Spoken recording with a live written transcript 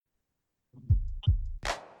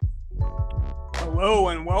Hello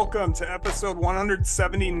and welcome to episode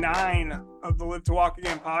 179 of the Live to Walk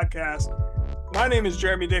Again podcast. My name is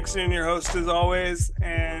Jeremy Dixon, your host as always,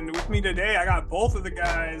 and with me today I got both of the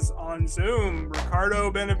guys on Zoom,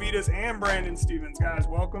 Ricardo Benavides and Brandon Stevens. Guys,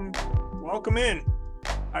 welcome in.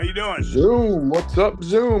 How you doing? Zoom, what's up,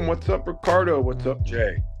 Zoom? What's up, Ricardo? What's up,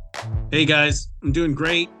 Jay? Hey guys, I'm doing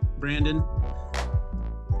great, Brandon.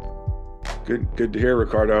 Good to hear,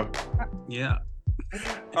 Ricardo. Yeah.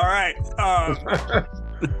 All right.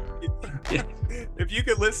 If you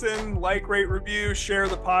could listen, like, rate, review, share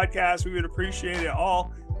the podcast, we would appreciate it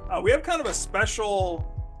all. We have kind of a special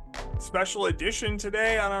edition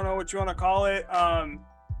today. I don't know what you want to call it.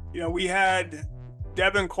 We had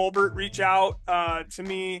Devon Colbert reach out to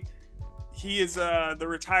me. He is the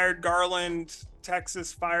retired Garland,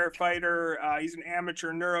 Texas firefighter. He's an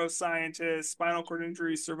amateur neuroscientist, spinal cord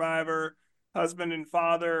injury survivor, husband and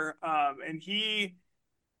father. And he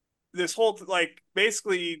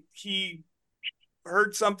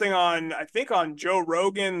heard something on Joe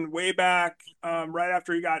Rogan way back right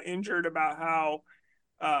after he got injured about how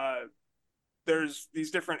there's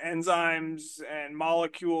these different enzymes and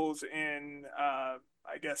molecules in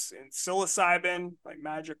in psilocybin, like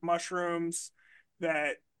magic mushrooms,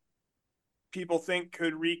 that people think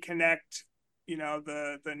could reconnect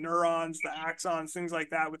the neurons, the axons, things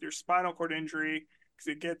like that with your spinal cord injury, because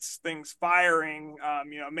it gets things firing.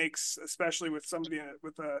 It makes, especially with somebody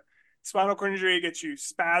with a spinal cord injury, it gets you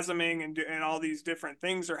spasming and all these different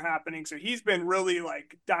things are happening. So he's been really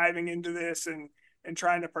like diving into this and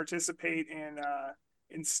trying to participate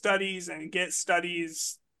in studies and get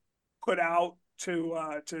studies put out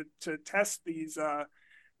to test this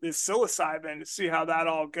psilocybin to see how that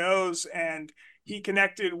all goes. And he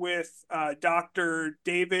connected with Dr.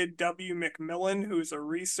 David W. McMillan, who's a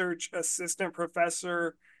research assistant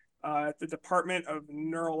professor at the Department of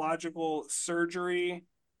Neurological Surgery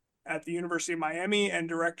at the University of Miami and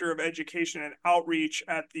director of education and outreach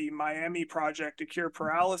at the Miami Project to Cure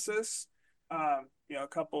Paralysis. A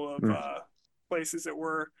couple of places that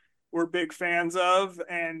we're big fans of.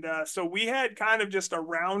 And so we had kind of just a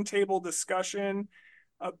roundtable discussion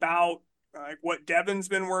about what Devon's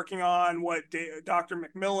been working on, what Dr.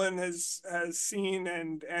 McMillan has seen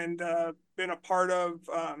and been a part of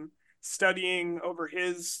studying over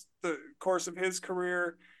the course of his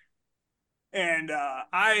career. And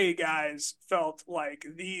I, guys, felt like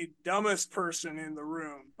the dumbest person in the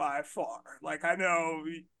room by far. Like, I know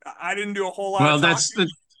I didn't do a whole lot of talking.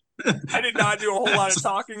 I did not do a whole lot of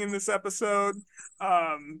talking in this episode.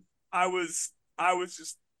 I was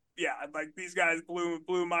just, like, these guys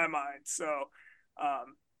blew my mind. So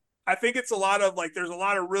I think it's a lot of, like, there's a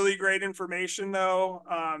lot of really great information, though.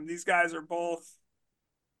 These guys are both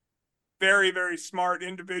very, very smart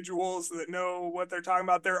individuals that know what they're talking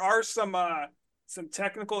about. There are some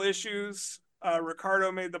technical issues.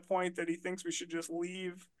 Ricardo made the point that he thinks we should just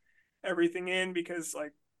leave everything in because,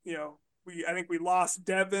 like, I think we lost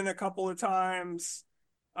Devon a couple of times.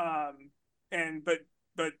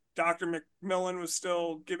 But Dr. McMillan was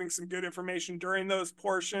still giving some good information during those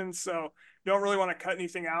portions. So don't really want to cut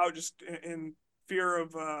anything out just in fear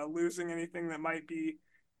of losing anything that might be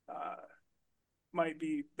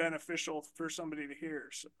beneficial for somebody to hear.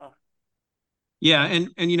 So. Yeah. And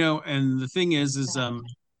the thing is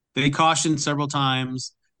they cautioned several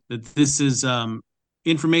times that this is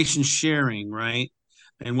information sharing, right?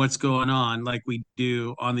 And what's going on, like we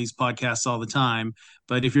do on these podcasts all the time.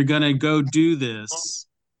 But if you're going to go do this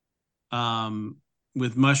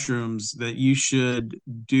with mushrooms, that you should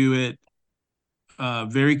do it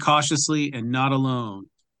very cautiously and not alone.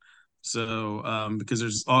 So because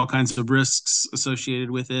there's all kinds of risks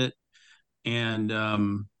associated with it. And I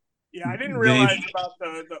didn't realize about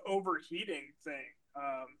the overheating thing.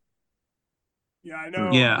 I know.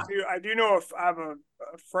 Yeah. I do know if I have a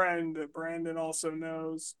friend that Brandon also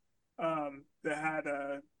knows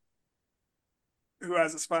that who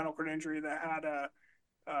has a spinal cord injury that had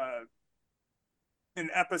an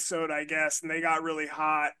episode, I guess, and they got really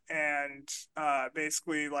hot and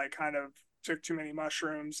basically like kind of took too many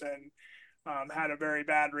mushrooms and had a very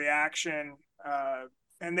bad reaction.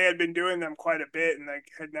 And they had been doing them quite a bit and they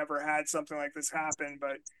had never had something like this happen,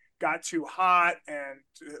 but got too hot and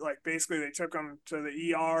like basically they took him to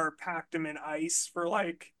the ER, packed him in ice for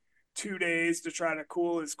like 2 days to try to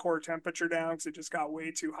cool his core temperature down because it just got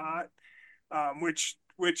way too hot, which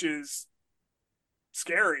is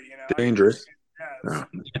scary, Dangerous. It's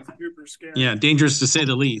super scary. Yeah, dangerous to say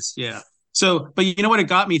the least. Yeah. So, but you know what it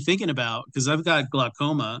got me thinking about, because I've got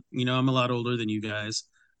glaucoma, I'm a lot older than you guys.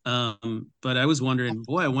 But I was wondering,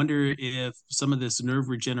 I wonder if some of this nerve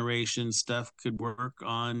regeneration stuff could work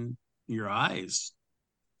on, your eyes,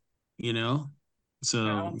 you know?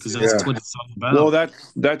 So, because Absolutely. that's Yeah. what it's all Well, about.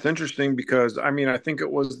 that's interesting because I mean I think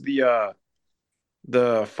it was the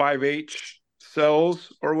 5H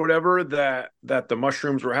cells or whatever that the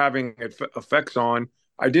mushrooms were having effects on.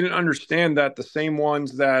 I didn't understand that the same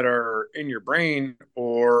ones that are in your brain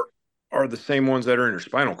or are the same ones that are in your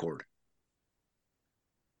spinal cord is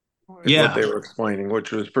what Yeah. they were explaining,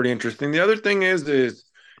 which was pretty interesting. The other thing is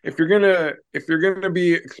if you're gonna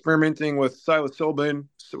be experimenting with psilocybin,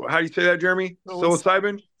 so how do you say that, Jeremy?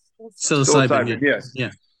 Psilocybin? Psilocybin. Psilocybin. Yeah. Psilocybin, yes.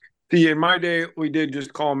 Yeah. See, in my day, we did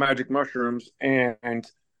just call them magic mushrooms, and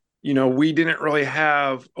we didn't really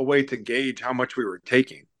have a way to gauge how much we were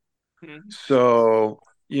taking. Mhm. So,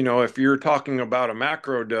 if you're talking about a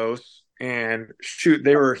macro dose, and shoot,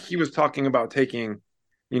 he was talking about taking,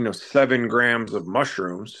 7 grams of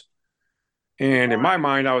mushrooms, and in Or my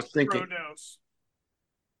mind, I was hero thinking dose.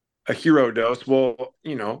 a hero dose. Well,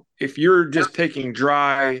 if you're just taking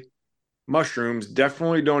dry mushrooms,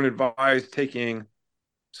 definitely don't advise taking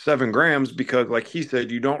 7 grams because, like he said,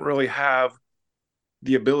 you don't really have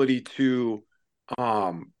the ability to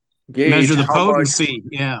um, Measure gauge the how much potency.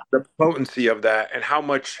 Yeah. the potency of that and how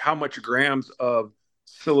much grams of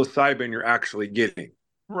psilocybin you're actually getting.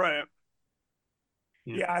 Right.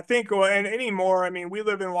 Yeah. Yeah, I think, well, and anymore, I mean, we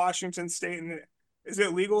live in Washington State, and is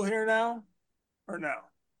it legal here now or no?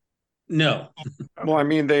 No. Well, Okay. I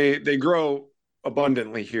mean, they grow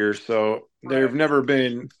abundantly here, so they've Right. never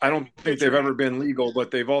been. I don't think Get they've your ever hand. been legal, but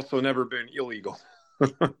they've also never been illegal.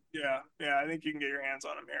 Yeah. Yeah. I think you can get your hands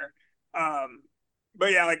on them here.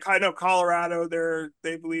 But yeah, like I know Colorado,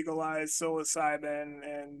 they've legalized psilocybin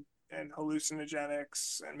and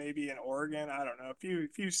hallucinogenics, and maybe in Oregon, I don't know, a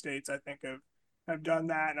few states I think have done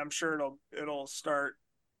that, and I'm sure it'll start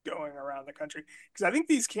going around the country because I think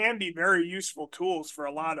these can be very useful tools for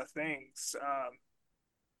a lot of things.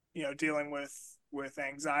 Dealing with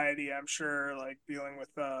anxiety, I'm sure, like dealing with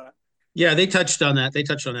Yeah, they touched on that. They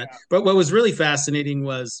touched on that. yeah, But what was really fascinating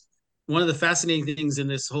was one of the fascinating things in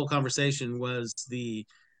this whole conversation was the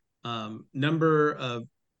number of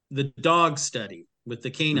the dog study with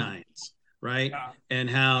the canines, right? yeah, And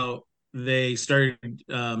how they started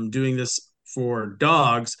doing this for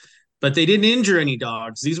dogs, but they didn't injure any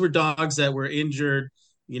dogs. These were dogs that were injured,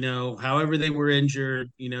 however they were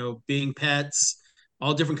injured, being pets,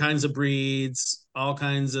 all different kinds of breeds, all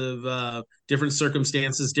kinds of different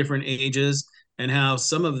circumstances, different ages, and how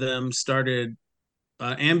some of them started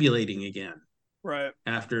ambulating again right,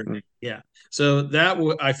 after. Yeah, so that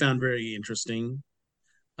I found very interesting.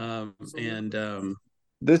 And absolutely.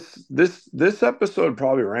 This episode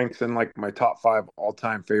probably ranks in like my top 5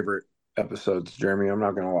 all-time favorite episodes, Jeremy. I'm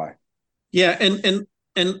not gonna lie. yeah, and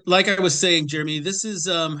like I was saying, Jeremy, this is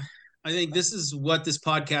I think this is what this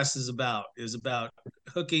podcast is about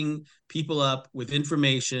hooking people up with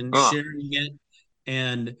information, Ah, sharing it,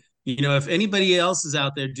 and if anybody else is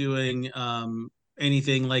out there doing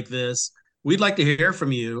anything like this, we'd like to hear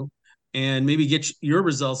from you and maybe get your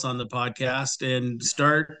results on the podcast and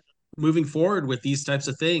start moving forward with these types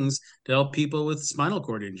of things to help people with spinal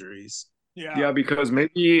cord injuries. Yeah, yeah, because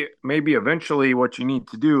maybe eventually what you need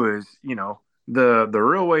to do is, the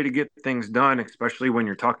real way to get things done, especially when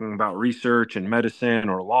you're talking about research and medicine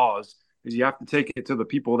or laws, is you have to take it to the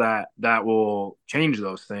people that will change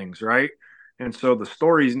those things, right? And so the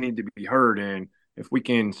stories need to be heard, and if we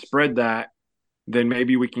can spread that, then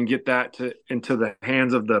maybe we can get that to into the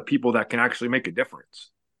hands of the people that can actually make a difference.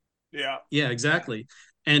 yeah, Yeah, exactly.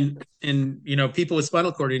 And people with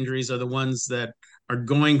spinal cord injuries are the ones that are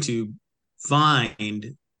going to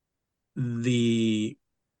find the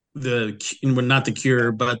well, not the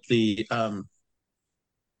cure, but the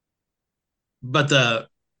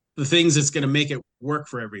things that's going to make it work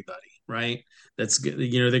for everybody, right? They're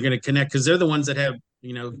going to connect because they're the ones that have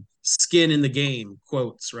skin in the game,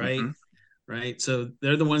 quotes, right? Mm-hmm. Right. So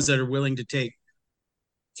they're the ones that are willing to take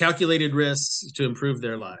calculated risks to improve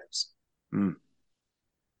their lives. Mm.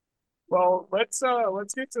 well, let's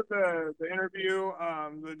get to the interview,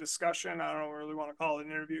 the discussion. I don't really want to call it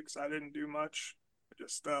an interview because I didn't do much. I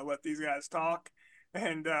just let these guys talk,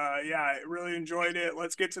 and yeah, I really enjoyed it.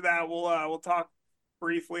 Let's get to that. We'll talk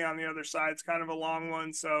briefly on the other side. It's kind of a long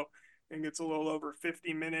one, so I think it's a little over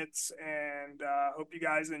 50 minutes, and hope you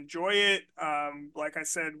guys enjoy it. Like I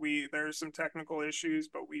said, there's some technical issues,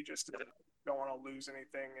 but we just don't want to lose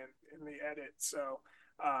anything in the edit. So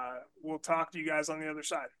we'll talk to you guys on the other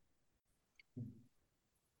side.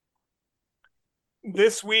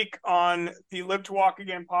 This week on the Live to Walk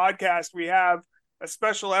Again podcast, we have a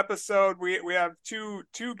special episode. We have two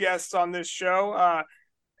guests on this show.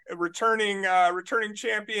 returning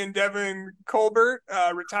champion Devon Colbert,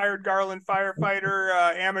 retired Garland firefighter,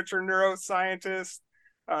 amateur neuroscientist,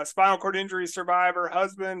 spinal cord injury survivor,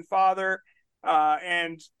 husband, father,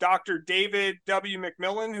 and Dr. David W.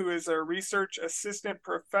 McMillan, who is a research assistant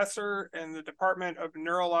professor in the Department of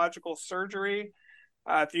Neurological Surgery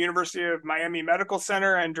at the University of Miami Medical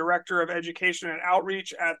Center and director of education and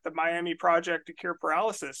outreach at the Miami Project to Cure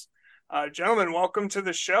Paralysis. Gentlemen, welcome to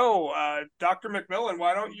the show. Dr. McMillan,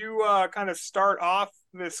 why don't you kind of start off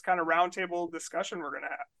this kind of roundtable discussion we're going to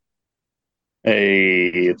have? Hey,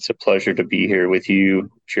 it's a pleasure to be here with you,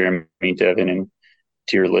 Jeremy, Devon, and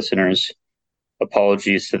dear listeners.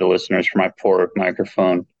 Apologies to the listeners for my poor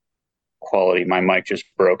microphone quality. My mic just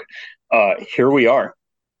broke. Here we are.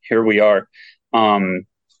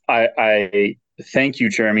 I thank you,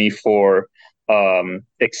 Jeremy, for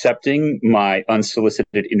accepting my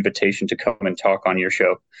unsolicited invitation to come and talk on your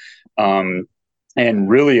show. And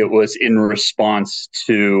really, it was in response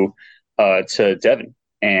to Devon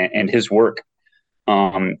and his work.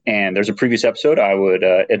 And there's a previous episode I would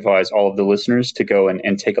advise all of the listeners to go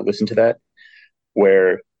and take a listen to that,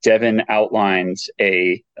 where Devon outlines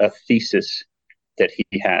a thesis that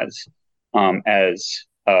he has as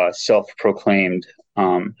a self-proclaimed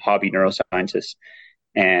hobby neuroscientist.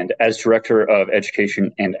 And as director of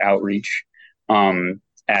education and outreach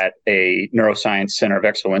at a neuroscience center of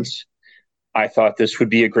excellence, I thought this would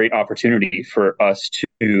be a great opportunity for us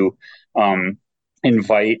to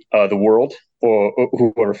invite the world, or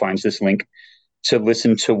whoever finds this link, to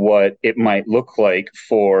listen to what it might look like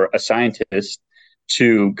for a scientist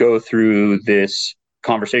to go through this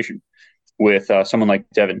conversation with someone like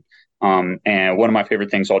Devon. And one of my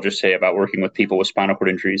favorite things I'll just say about working with people with spinal cord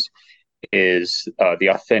injuries is the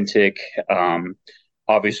authentic,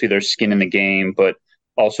 obviously there's skin in the game, but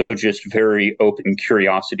also just very open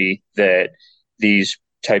curiosity that these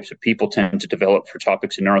types of people tend to develop for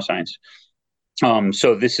topics in neuroscience.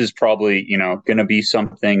 So this is probably, going to be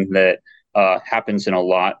something that happens in a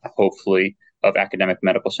lot, hopefully, of academic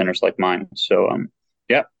medical centers like mine. So,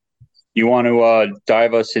 yeah, you want to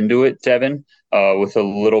dive us into it, Devon, with a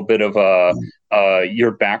little bit of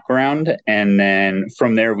your background, and then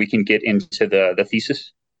from there we can get into the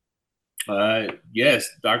thesis. Yes,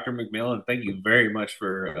 Dr. McMillan, thank you very much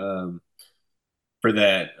for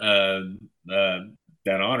that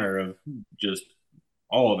that honor of just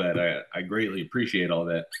all of that. I greatly appreciate all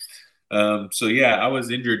that. So yeah, I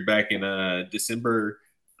was injured back in December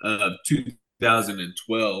of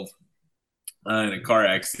 2012 in a car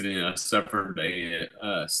accident. I suffered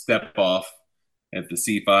a step off at the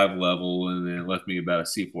C5 level, and then it left me about a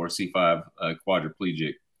C4, C5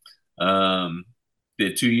 quadriplegic.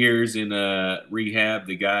 Did 2 years in rehab.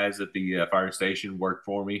 The guys at the fire station worked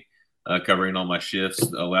for me, covering all my shifts,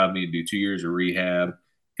 allowed me to do 2 years of rehab,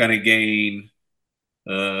 kind of gain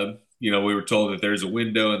we were told that there's a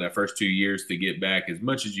window in that first 2 years to get back as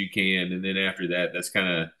much as you can. And then after that, that's kind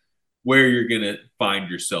of where you're going to find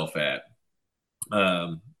yourself at.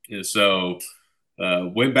 And so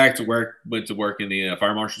went to work in the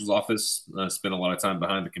fire marshal's office, spent a lot of time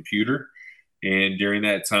behind the computer. And during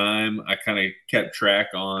that time, I kind of kept track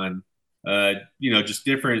on, just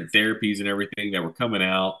different therapies and everything that were coming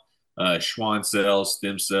out, Schwann cells,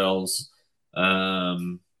 stem cells,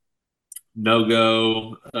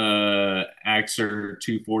 no-go, Axer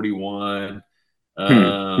 241,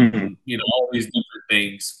 all these different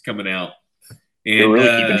things coming out. And you're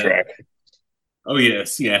really keeping track. Oh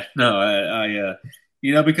yes, yeah. No, I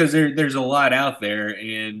because there's a lot out there.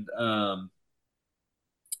 And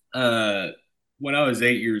when I was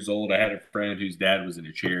 8 years old, I had a friend whose dad was in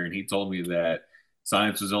a chair, and he told me that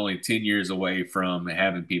science was only 10 years away from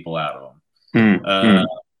having people out of them.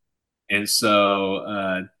 And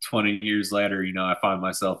so 20 years later, I find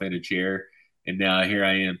myself in a chair, and now here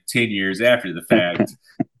I am 10 years after the fact,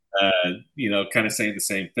 kind of saying the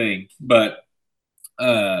same thing. But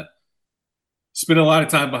spent a lot of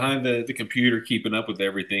time behind the computer keeping up with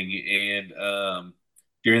everything. And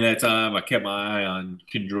during that time, I kept my eye on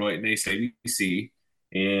chondroit and ACE-ABC.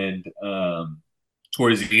 And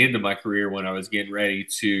towards the end of my career, when I was getting ready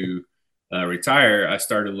to retire, I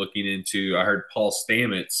started looking into, I heard Paul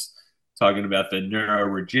Stamets talking about the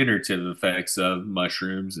neuroregenerative effects of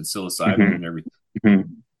mushrooms and psilocybin and everything.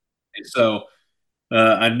 And so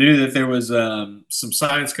I knew that there was some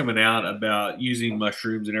science coming out about using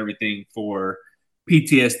mushrooms and everything for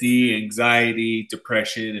PTSD, anxiety,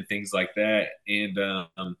 depression, and things like that. And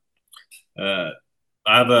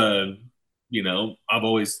I've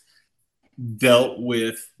always dealt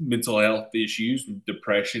with mental health issues,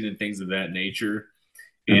 depression, and things of that nature.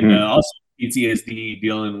 And also PTSD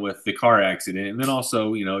dealing with the car accident, and then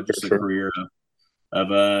also, just a Sure. career of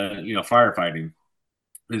firefighting.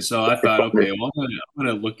 And so I thought, okay, well, I'm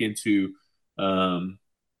gonna look into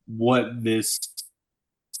what this,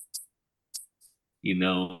 you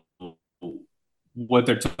know, what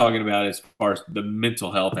they're talking about as far as the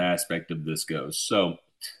mental health aspect of this goes. So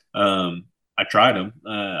I tried them.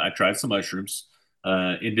 I tried some mushrooms.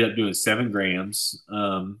 Ended up doing 7 grams.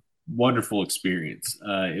 Wonderful experience.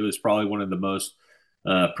 It was probably one of the most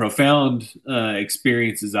profound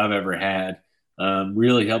experiences I've ever had.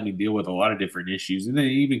 Really helped me deal with a lot of different issues, and then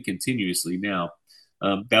even continuously now.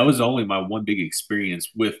 That was only my one big experience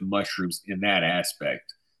with mushrooms in that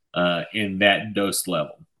aspect, in that dose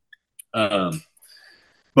level.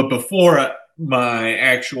 But before my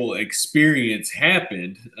actual experience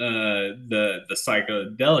happened, the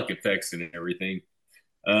psychedelic effects and everything,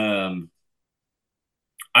 um,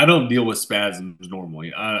 I don't deal with spasms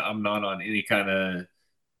normally. I'm not on any kind of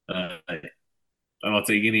I don't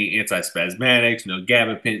take any antispasmatics, no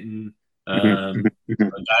gabapentin, Mhm,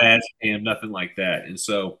 mhm. diazepam, nothing like that. And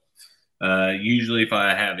so, usually, if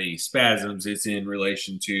I have any spasms, it's in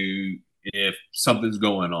relation to if something's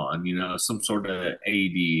going on, some sort of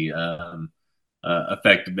AD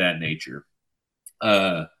effect of that nature.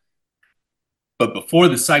 Uh, but before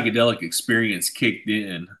the psychedelic experience kicked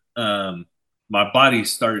in, my body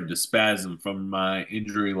started to spasm from my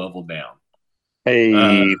injury level down.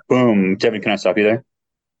 Hey, boom. Devon, can I stop you there?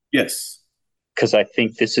 Yes. Because I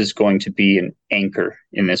think this is going to be an anchor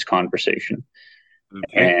in this conversation.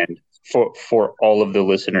 Okay. And for all of the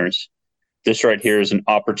listeners, this right here is an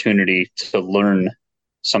opportunity to learn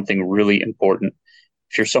something really important.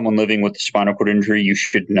 If you're someone living with a spinal cord injury, you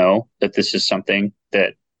should know that this is something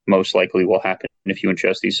that most likely will happen if you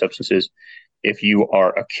ingest these substances. If you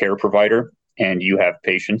are a care provider and you have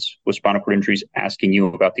patients with spinal cord injuries asking you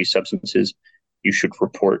about these substances, you should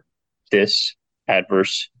report this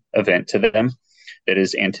adverse event to them that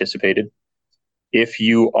is anticipated. If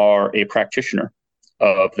you are a practitioner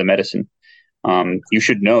of the medicine, you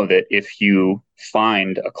should know that if you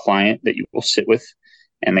find a client that you will sit with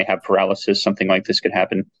and they have paralysis, something like this could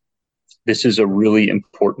happen. This is a really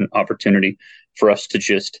important opportunity for us to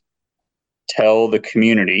just tell the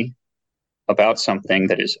community about something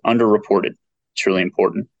that is underreported. It's really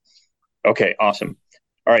important. Okay, awesome.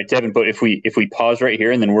 All right, Devon, but if we pause right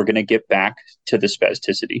here and then we're going to get back to the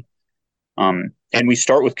spasticity. And we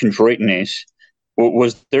start with chondroitinase.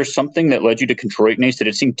 Was there something that led you to chondroitinase? Did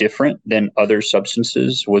it seem different than other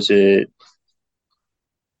substances? Was it,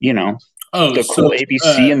 the cool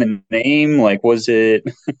ABC in the name? Like, was it?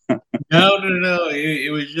 No.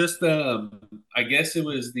 It was just, I guess it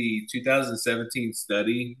was the 2017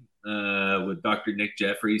 study with Dr. Nick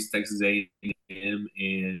Jeffries, Texas A&M, and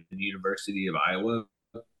the University of Iowa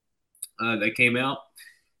that came out.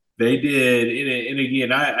 They did, and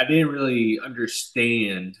again, I didn't really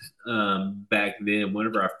understand back then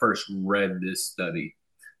whenever I first read this study.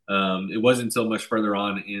 It wasn't until much further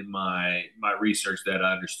on in my research that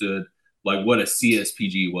I understood like what a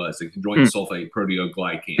CSPG was, a chondroitin sulfate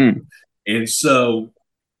proteoglycan. And so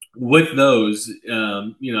with those,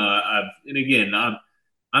 and again,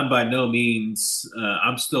 I'm by no means,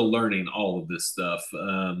 I'm still learning all of this stuff.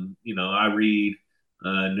 I read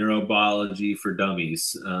neurobiology for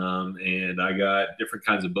dummies, and I got different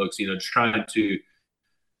kinds of books, just trying to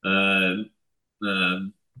uh,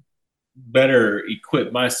 better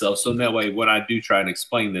equip myself. So in that way, when I do try and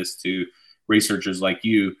explain this to researchers like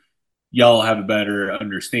you, y'all have a better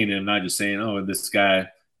understanding. I'm not just saying, oh, this guy,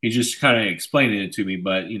 he's just kind of explaining it to me,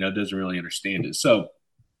 but, doesn't really understand it. So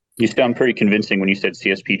You sound pretty convincing when you said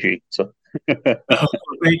CSPG. So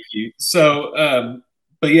thank you. So,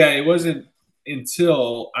 but yeah, it wasn't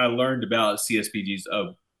until I learned about CSPGs.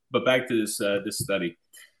 Oh, but back to this study.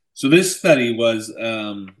 So this study was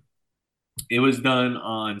it was done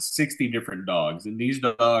on 60 different dogs, and these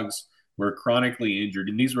dogs were chronically injured,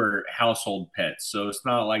 and these were household pets. So it's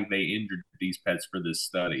not like they injured these pets for this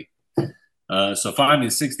study. So finding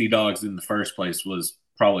 60 dogs in the first place was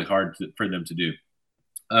probably hard for them to do.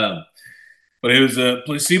 But it was a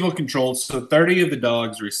placebo controlled. So 30 of the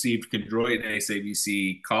dogs received chondroitinase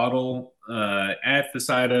ABC caudal at the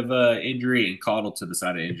site of injury and caudal to the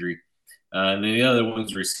site of injury. And then the other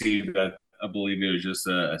ones received, I believe it was just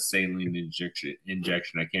a saline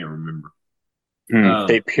injection. I can't remember.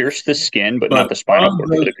 They pierced the skin, but not but the spinal on cord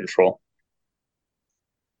for the control.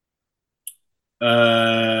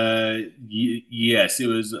 Yes, it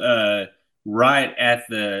was right at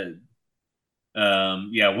the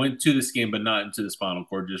went to the skin, but not into the spinal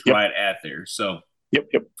cord, just Yep. right at there. So Yep.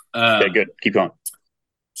 Okay, good. Keep going.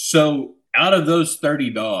 So out of those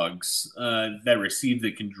 30 dogs that received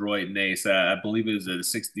the chondroitinase, I believe it was a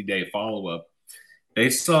 60-day follow-up, they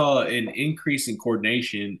saw an increase in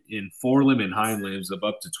coordination in forelimb and hind limbs of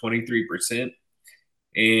up to 23%,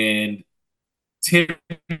 and 10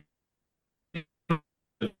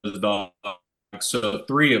 of those dogs, so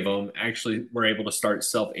 3 of them actually were able to start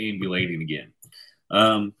self-ambulating again.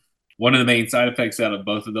 One of the main side effects out of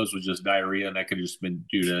both of those was just diarrhea, and that could have just been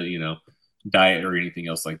due to, diet or anything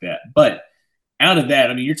else like that. But out of that,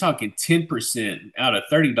 I mean, you're talking 10% out of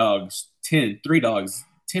 30 dogs, 3 dogs,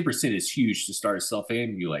 10% is huge to start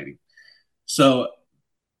self-ambulating. So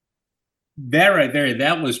that right there,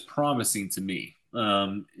 that was promising to me.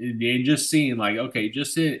 And just seeing like, okay,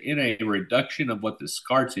 just in a reduction of what the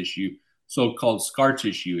scar tissue, so-called scar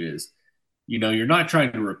tissue is, you're not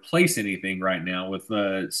trying to replace anything right now with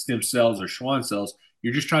stem cells or Schwann cells.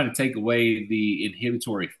 You're just trying to take away the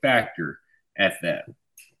inhibitory factor at that.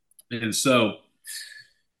 And so,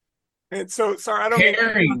 sorry, I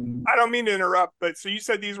don't mean to interrupt, but so you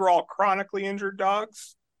said these were all chronically injured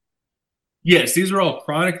dogs? Yes, these are all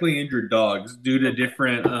chronically injured dogs due to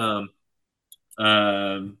different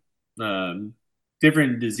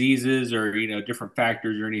different diseases or different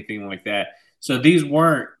factors or anything like that. So these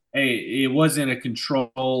weren't it wasn't a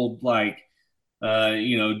controlled like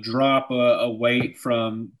drop a weight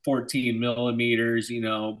from 14 millimeters,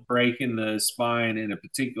 breaking the spine in a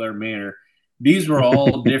particular manner. These were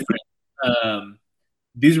all different.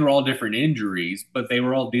 These were all different injuries, but they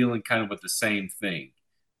were all dealing kind of with the same thing.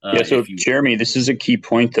 Yeah, so Jeremy, this is a key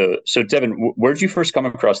point, though. So, Devon, where did you first come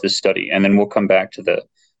across this study? And then we'll come back to the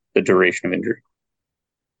duration of injury.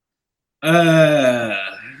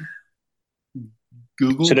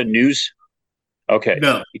 Google. So the news. Okay.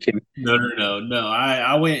 No.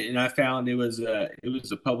 I went and I found it was a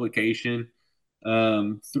publication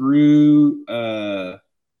through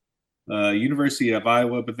University of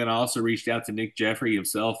Iowa, but then I also reached out to Nick Jeffrey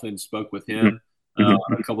himself and spoke with him. On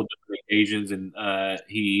a couple of different occasions, and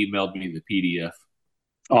he emailed me the PDF.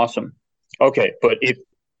 Awesome. Okay, but if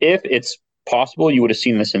it's possible, you would have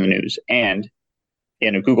seen this in the news, and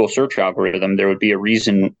in a Google search algorithm, there would be a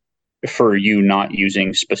reason for you not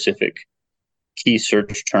using specific key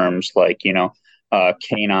search terms like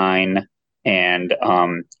canine and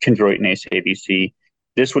chondroitinase ABC.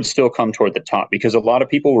 This would still come toward the top because a lot of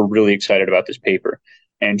people were really excited about this paper.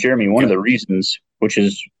 And Jeremy, one of the reasons, which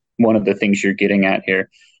is one of the things you're getting at here,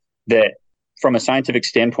 that from a scientific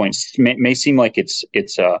standpoint may seem like it's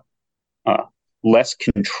less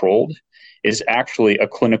controlled, is actually a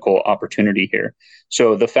clinical opportunity here.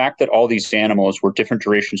 So the fact that all these animals were different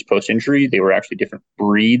durations post-injury, they were actually different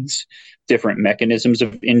breeds, different mechanisms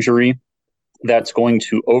of injury, that's going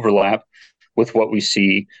to overlap with what we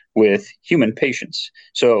see with human patients.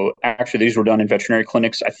 So actually, these were done in veterinary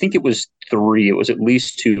clinics. I think it was 3. It was at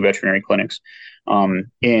least 2 veterinary clinics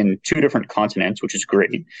in 2 different continents, which is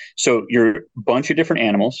great. So you're a bunch of different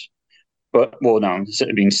animals, but no,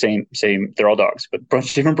 being same. They're all dogs, but a bunch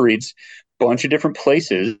of different breeds, bunch of different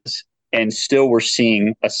places, and still we're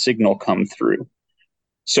seeing a signal come through.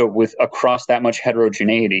 So with across that much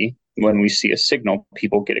heterogeneity, when we see a signal,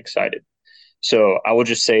 people get excited. So I will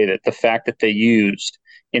just say that the fact that they used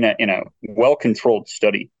in a well-controlled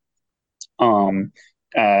study,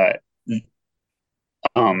 that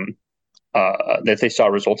they saw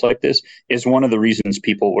results like this is one of the reasons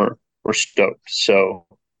people were stoked. So,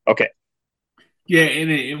 okay. Yeah,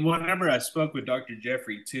 and whenever I spoke with Dr.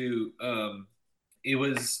 Jeffrey too,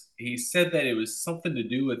 he said that it was something to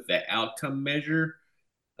do with the outcome measure.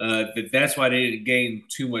 That's why they didn't gain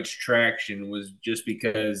too much traction, was just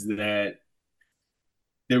because that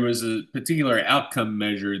there was a particular outcome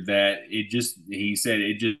measure that he said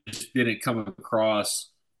it just didn't come across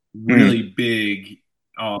really big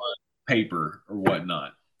on paper or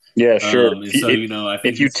whatnot. Yeah, sure. So, I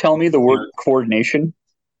think if you tell me the word coordination,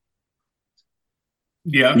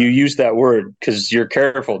 yeah, you use that word because you're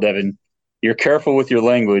careful, Devon. You're careful with your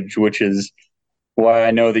language, which is why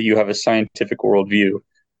I know that you have a scientific worldview.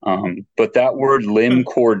 But that word limb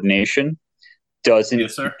coordination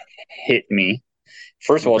doesn't hit me.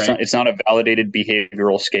 First of all, it's not a validated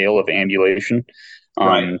behavioral scale of ambulation.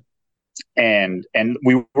 Right. And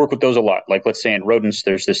we work with those a lot. Like, let's say in rodents,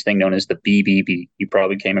 there's this thing known as the BBB. You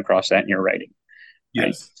probably came across that in your writing. Yes.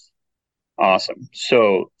 Right? Awesome.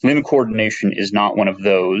 So limb coordination is not one of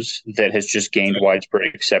those that has just gained widespread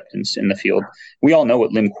acceptance in the field. We all know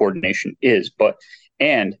what limb coordination is,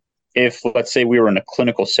 and if, let's say, we were in a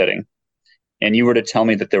clinical setting and you were to tell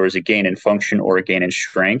me that there was a gain in function or a gain in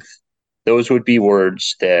strength, those would be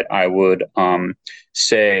words that I would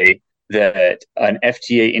say that an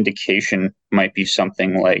FDA indication might be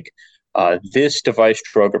something like this device,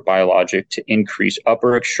 drug, or biologic to increase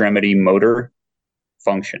upper extremity motor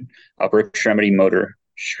function, upper extremity motor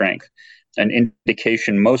strength. An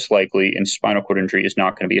indication most likely in spinal cord injury is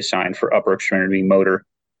not going to be assigned for upper extremity motor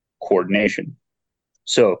coordination.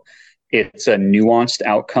 So it's a nuanced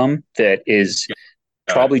outcome that is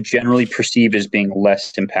probably generally perceived as being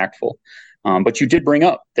less impactful. But you did bring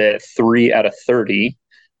up that 3 out of 30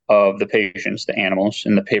 of the patients, the animals,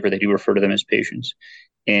 in the paper they do refer to them as patients,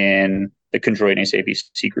 in the chondroitinase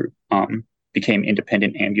ABC group became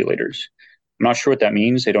independent ambulators. I'm not sure what that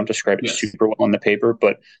means. They don't describe it super well in the paper,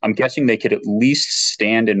 but I'm guessing they could at least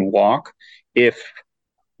stand and walk if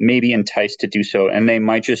maybe enticed to do so, and they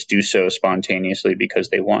might just do so spontaneously because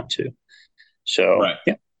they want to. So,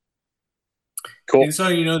 yeah. Cool. And so,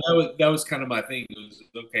 that was kind of my thing. It was,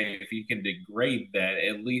 okay, if you can degrade that,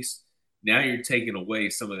 at least now you're taking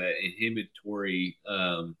away some of that inhibitory,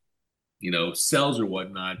 cells or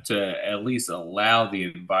whatnot to at least allow the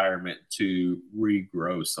environment to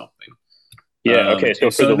regrow something. Yeah. Okay.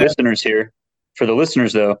 So for the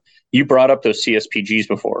listeners though, you brought up those CSPGs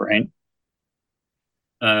before, right?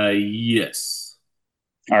 Yes.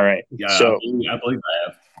 All right. Yeah. So I believe I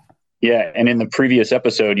have. Yeah, and in the previous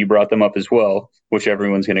episode, you brought them up as well, which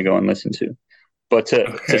everyone's going to go and listen to. But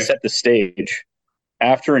to set the stage,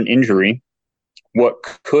 after an injury, what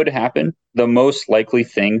could happen, the most likely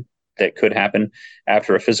thing that could happen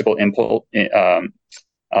after a physical insult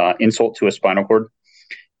to a spinal cord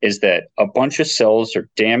is that a bunch of cells are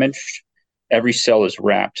damaged. Every cell is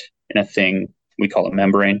wrapped in a thing we call a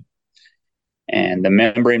membrane. And the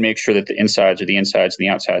membrane makes sure that the insides are the insides and the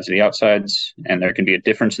outsides are the outsides. And there can be a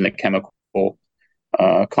difference in the chemical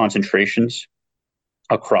concentrations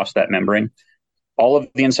across that membrane. All of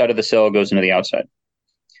the inside of the cell goes into the outside.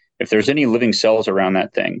 If there's any living cells around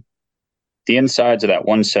that thing, the insides of that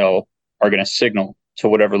one cell are going to signal to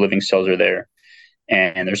whatever living cells are there.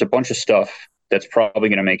 And there's a bunch of stuff that's probably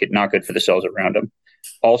going to make it not good for the cells around them.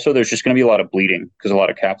 Also, there's just going to be a lot of bleeding because a lot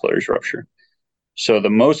of capillaries rupture. So the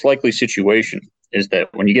most likely situation is that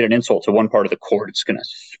when you get an insult to one part of the cord, it's going to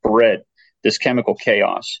spread this chemical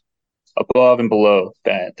chaos above and below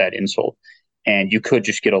that insult. And you could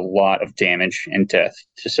just get a lot of damage and death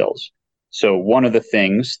to cells. So one of the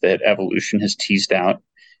things that evolution has teased out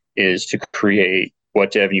is to create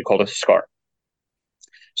what, Devon, you called a scar.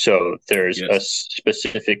 So there's a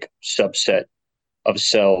specific subset of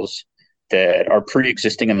cells that are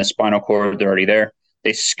pre-existing in the spinal cord. They're already there.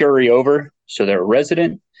 They scurry over, so they're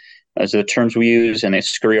resident, as are the terms we use, and they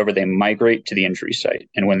scurry over, they migrate to the injury site.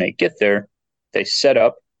 And when they get there, they set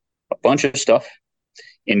up a bunch of stuff,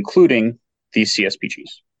 including these CSPGs,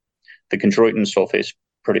 the chondroitin sulfase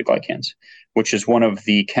proteoglycans, which is one of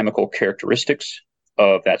the chemical characteristics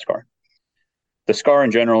of that scar. The scar in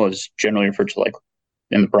general is generally referred to, like,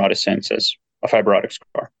 in the broadest sense, as a fibrotic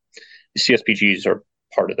scar. The CSPGs are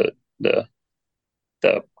part of the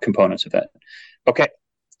components of that. Okay,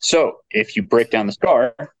 so if you break down the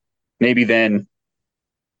scar, maybe then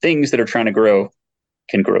things that are trying to grow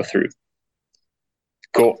can grow through.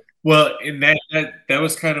 Cool. Well, and that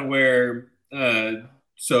was kind of where,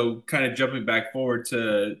 so kind of jumping back forward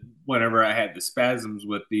to whenever I had the spasms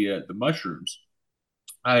with the mushrooms,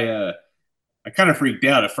 I kind of freaked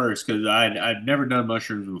out at first because I'd never done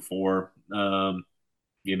mushrooms before. Never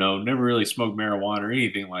really smoked marijuana or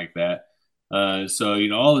anything like that.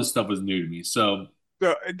 So all this stuff was new to me. So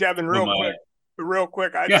Devon, real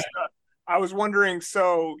quick, I was wondering.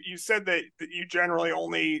 So you said that you generally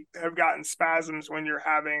only have gotten spasms when you're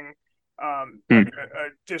having like a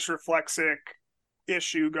dysreflexic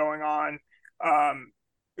issue going on.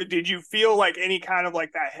 Did you feel like any kind of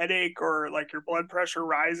like that headache or like your blood pressure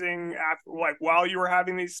rising after, like while you were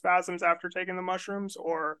having these spasms after taking the mushrooms,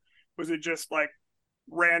 or was it just like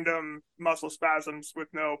random muscle spasms with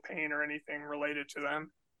no pain or anything related to them?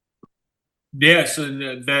 Yeah, so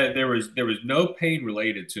that there was no pain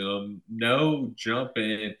related to them, no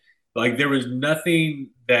jumping, like there was nothing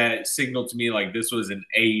that signaled to me like this was an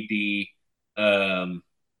AD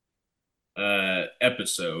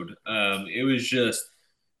episode. It was just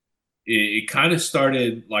it kind of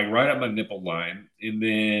started like right at my nipple line, and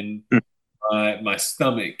then my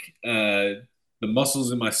stomach, the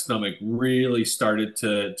muscles in my stomach really started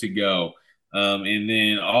to go. And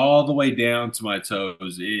then all the way down to my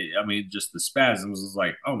toes. Just the spasms was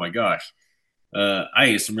like, oh my gosh, I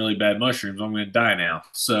ate some really bad mushrooms. I'm going to die now.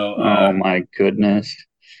 So, oh my goodness.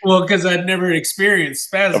 Well, because I'd never experienced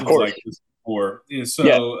spasms like this before. And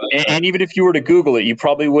so, and even if you were to Google it, you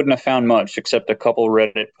probably wouldn't have found much except a couple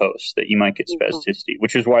Reddit posts that you might get spasticity,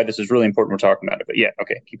 which is why this is really important we're talking about it. But yeah,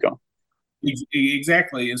 okay, keep going.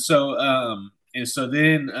 Exactly. And so, and so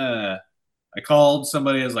then I called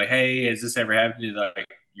somebody. I was like, "Hey, has this ever happened to you?"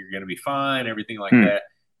 Like, "You're gonna be fine," everything like that.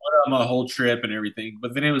 Went on my whole trip and everything.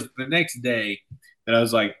 But then it was the next day that I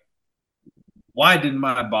was like, "Why did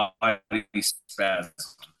my body spasm?"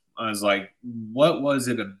 I was like, "What was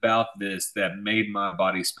it about this that made my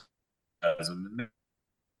body spasm?" And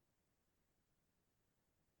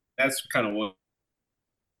that's kind of what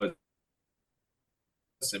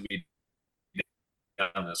sent me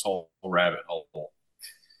down this whole rabbit hole.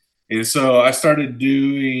 And so I started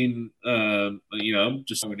doing,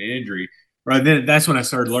 just an injury. Right then, that's when I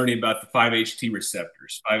started learning about the 5-HT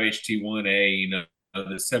receptors, 5-HT1A,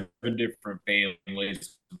 the 7 different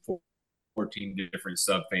families, 14 different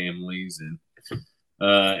subfamilies, and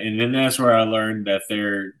then that's where I learned that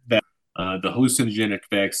the hallucinogenic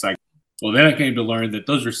effects. Well, then I came to learn that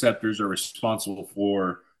those receptors are responsible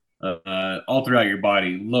for all throughout your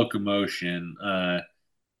body, locomotion,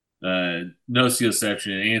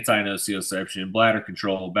 nociception, anti-nociception, bladder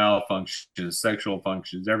control, bowel functions, sexual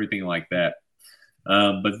functions, everything like that.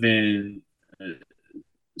 But then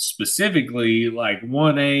specifically like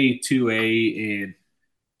 1A, 2A, and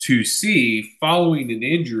 2C, following an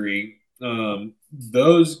injury,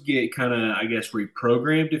 those get kind of, I guess,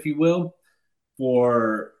 reprogrammed, if you will,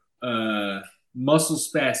 for muscle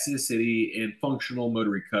spasticity and functional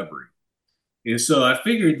motor recovery. And so I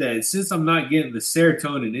figured that since I'm not getting the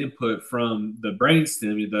serotonin input from the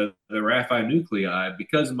brainstem, the raphe nuclei,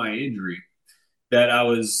 because of my injury, that I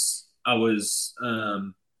was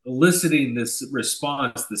eliciting this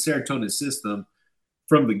response, the serotonin system,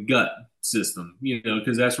 from the gut system.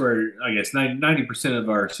 Because that's where I guess 90% of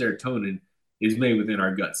our serotonin is made within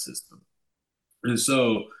our gut system. And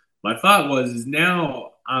so my thought is now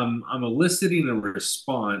I'm eliciting a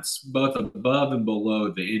response both above and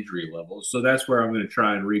below the injury level. So that's where I'm going to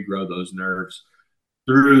try and regrow those nerves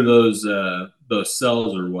through those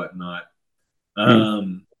cells or whatnot.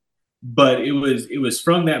 But it was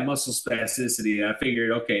from that muscle spasticity. I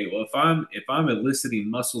figured, okay, well, if I'm eliciting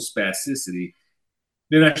muscle spasticity,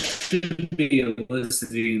 then I should be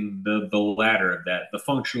eliciting the latter of that, the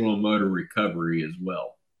functional motor recovery as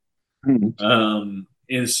well.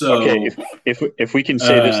 And so, okay, if we can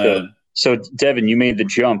say this though, so Devon, you made the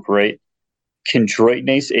jump, right?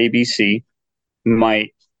 Chondroitinase ABC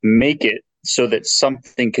might make it so that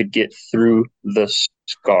something could get through the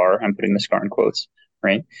scar. I'm putting the scar in quotes,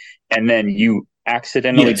 right? And then you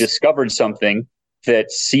accidentally discovered something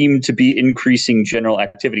that seemed to be increasing general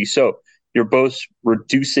activity. So you're both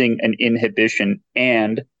reducing an inhibition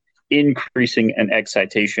and increasing an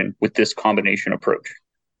excitation with this combination approach.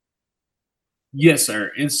 Yes,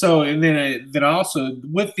 sir. And so, and then also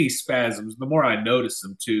with these spasms, the more I noticed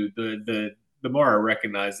them too, the more I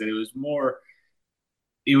recognized that it was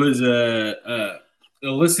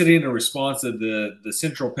eliciting a response of the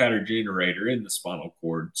central pattern generator in the spinal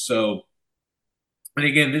cord. So, and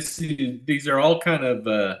again, these are all kind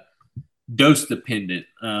of dose dependent.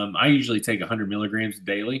 I usually take 100 milligrams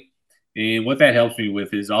daily, and what that helps me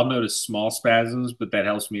with is I'll notice small spasms, but that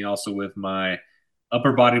helps me also with my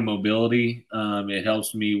upper body mobility. It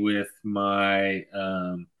helps me with my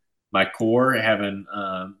core, having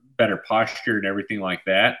better posture and everything like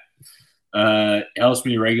that. It helps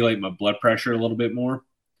me regulate my blood pressure a little bit more.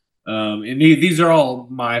 And these are all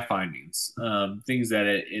my findings, things that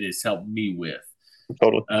it has helped me with.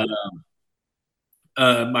 Totally.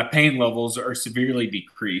 My pain levels are severely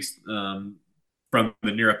decreased from the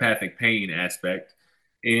neuropathic pain aspect.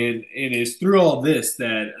 And it's through all this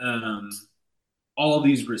that all of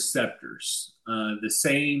these receptors, the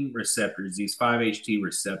same receptors, these 5-HT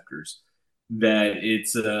receptors, that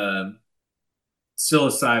it's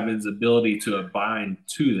psilocybin's ability to bind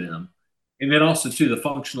to them, and then also to the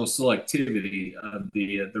functional selectivity of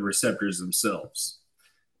the receptors themselves.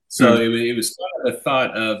 So it was kind of a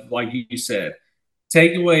thought of, like you said,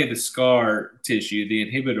 take away the scar tissue, the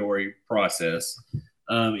inhibitory process,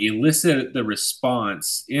 elicit the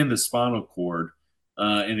response in the spinal cord,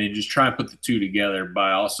 and then just try and put the two together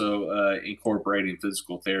by also incorporating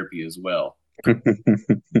physical therapy as well.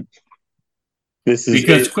 This is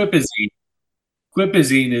because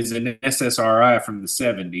quipazine is an SSRI from the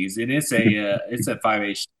 70s, and it's a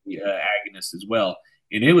 5-HT agonist as well,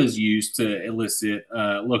 and it was used to elicit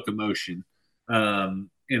locomotion in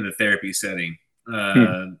the therapy setting.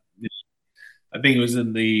 I think it was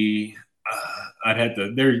in the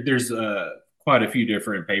there's quite a few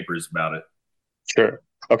different papers about it. Sure.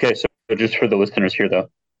 Okay, so just for the listeners here though,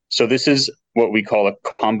 so this is what we call a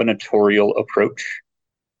combinatorial approach,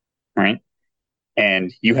 right?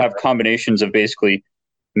 And you have combinations of basically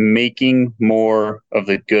making more of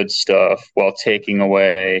the good stuff while taking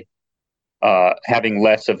away having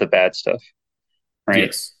less of the bad stuff, right?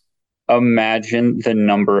 Yes. Imagine the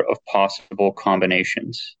number of possible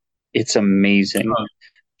combinations. It's amazing.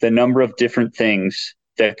 The number of different things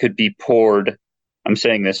that could be poured. I'm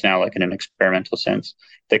saying this now like in an experimental sense,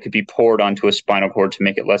 that could be poured onto a spinal cord to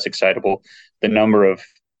make it less excitable. The number of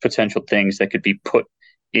potential things that could be put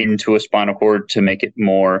into a spinal cord to make it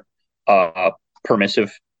more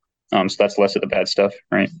permissive. So that's less of the bad stuff,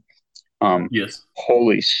 right? Yes.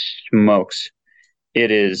 Holy smokes.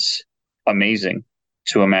 It is amazing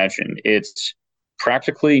to imagine. It's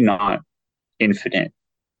practically not infinite,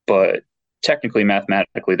 but technically,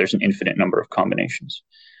 mathematically, there's an infinite number of combinations.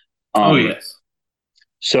 Oh yes.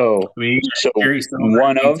 So, I mean, Jerry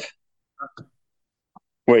one of.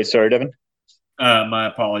 Wait, sorry, Devon. My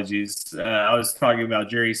apologies. I was talking about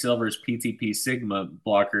Jerry Silver's PTP Sigma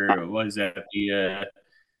blocker. Was that the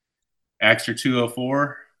Axter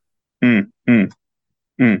 204?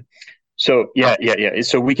 So yeah.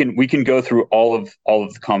 So we can go through all of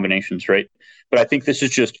the combinations, right? But I think this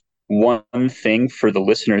is just one thing for the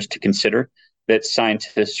listeners to consider that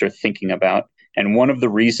scientists are thinking about. And one of the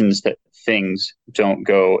reasons that things don't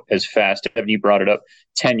go as fast, Evan, you brought it up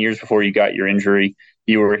 10 years before you got your injury.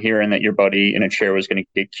 You were hearing that your buddy in a chair was going to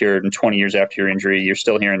get cured, and 20 years after your injury, you're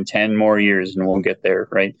still hearing 10 more years and we'll get there,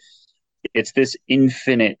 right? It's this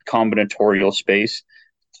infinite combinatorial space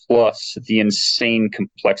plus the insane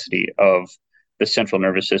complexity of the central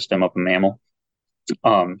nervous system of a mammal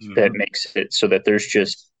that makes it so that there's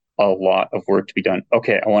just a lot of work to be done.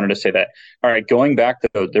 Okay, I wanted to say that. All right, going back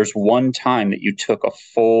though, there's one time that you took a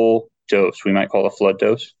full dose, we might call a flood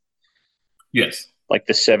dose. Yes. Like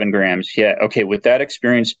the 7 grams. Yeah, okay, with that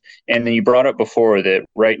experience, and then you brought up before that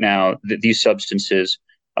right now, these substances,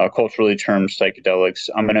 culturally termed psychedelics,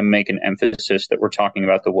 I'm going to make an emphasis that we're talking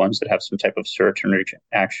about the ones that have some type of serotonergic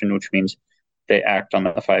action, which means they act on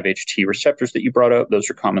the 5-HT receptors that you brought up. Those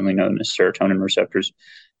are commonly known as serotonin receptors.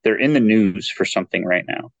 They're in the news for something right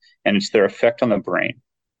now, and it's their effect on the brain.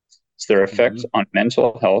 It's their effect on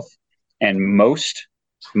mental health, and most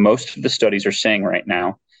of the studies are saying right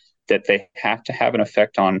now that they have to have an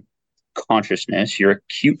effect on consciousness, your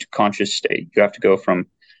acute conscious state. You have to go from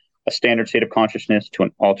a standard state of consciousness to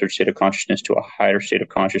an altered state of consciousness to a higher state of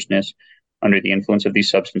consciousness under the influence of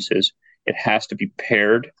these substances. It has to be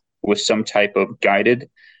paired with some type of guided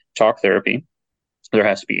talk therapy. There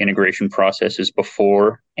has to be integration processes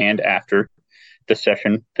before and after the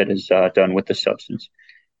session that is done with the substance.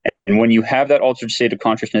 And when you have that altered state of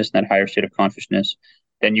consciousness and that higher state of consciousness,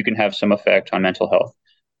 then you can have some effect on mental health.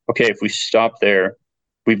 Okay, if we stop there,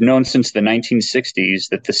 we've known since the 1960s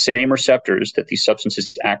that the same receptors that these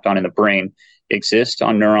substances act on in the brain exist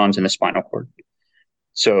on neurons in the spinal cord.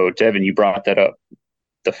 So, Devon, you brought that up.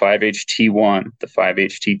 The 5-HT1, the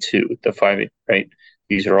 5-HT2, the 5, right?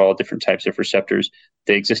 These are all different types of receptors.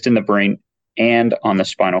 They exist in the brain and on the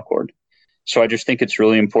spinal cord. So I just think it's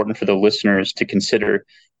really important for the listeners to consider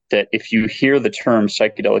that if you hear the term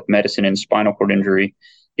psychedelic medicine and spinal cord injury,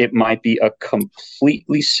 it might be a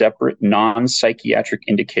completely separate non-psychiatric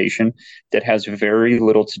indication that has very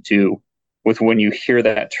little to do with when you hear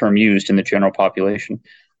that term used in the general population.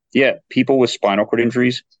 Yeah, people with spinal cord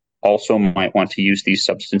injuries also might want to use these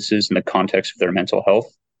substances in the context of their mental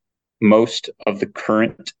health. Most of the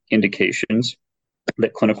current indications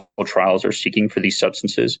that clinical trials are seeking for these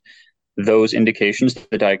substances, those indications,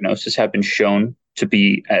 the diagnosis have been shown to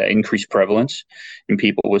be increased prevalence in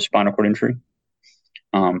people with spinal cord injury.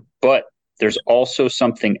 But there's also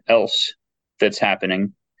something else that's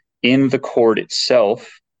happening in the cord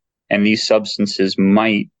itself, and these substances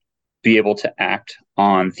might be able to act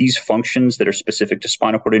on these functions that are specific to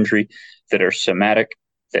spinal cord injury, that are somatic,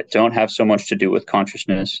 that don't have so much to do with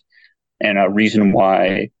consciousness, and a reason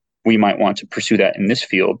why we might want to pursue that in this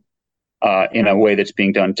field in a way that's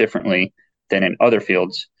being done differently than in other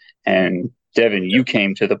fields. And Devon, you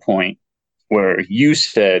came to the point where you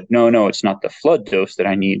said, no, it's not the flood dose that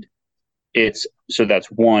I need. So that's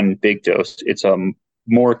one big dose. It's a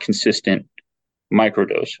more consistent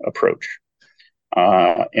microdose approach.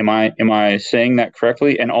 Am I saying that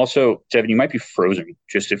correctly? And also, Devon, you might be frozen.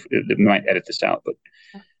 Just if we might edit this out, but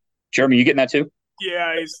Jeremy, you getting that too?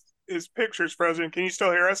 Yeah, his picture's frozen. Can you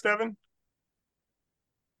still hear us, Devon?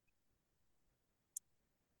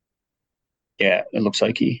 Yeah, it looks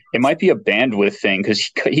like it might be a bandwidth thing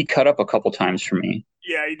because he cut up a couple times for me.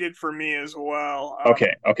 Yeah, he did for me as well.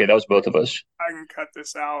 Okay, that was both of us. I can cut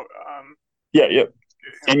this out. Yeah.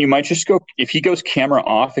 And you might just go, if he goes camera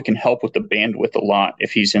off, it can help with the bandwidth a lot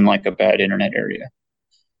if he's in like a bad internet area.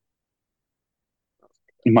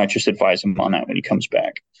 You might just advise him on that when he comes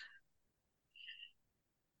back.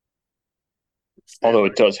 Although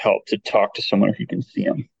it does help to talk to someone if you can see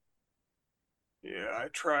them. Yeah, I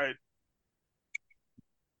tried.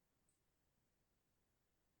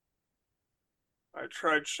 I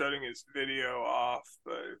tried shutting his video off,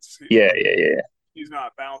 but Yeah. he's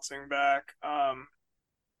not bouncing back.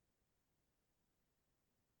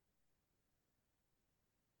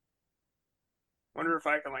 Wonder if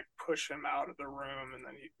I can like push him out of the room and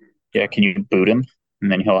then he can. Yeah, can you boot him?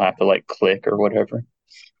 And then he'll have to like click or whatever.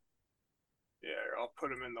 Yeah, I'll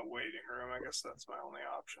put him in the waiting room. I guess that's my only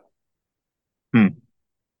option.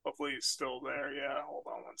 Hopefully he's still there. Yeah, hold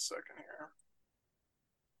on 1 second here.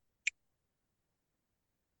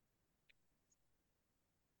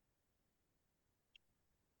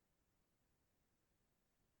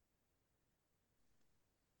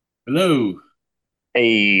 Hello.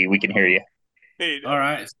 Hey, we can hear you. Hey, Devon. All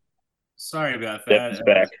right. Sorry about Devon's that.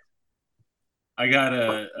 back. I got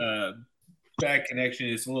a bad connection.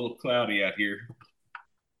 It's a little cloudy out here.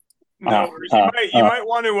 No worries. You might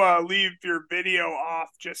want to leave your video off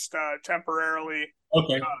just temporarily.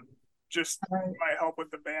 Okay. Just might help with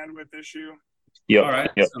the bandwidth issue. Yep. All right.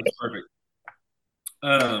 Yep. Sounds perfect.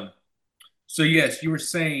 So yes, you were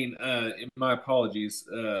saying. My apologies.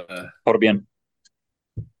 Todo bien.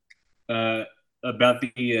 About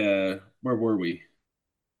the where were we?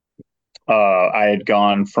 I had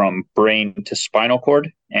gone from brain to spinal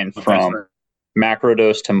cord and from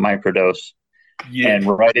macrodose to microdose. Yeah. And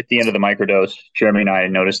right at the end of the microdose, Jeremy and I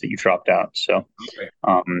noticed that you dropped out. So,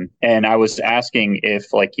 and I was asking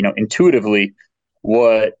if, like, intuitively,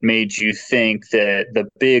 what made you think that the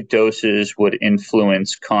big doses would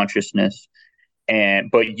influence consciousness?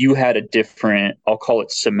 But you had a different, I'll call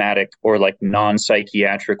it somatic or like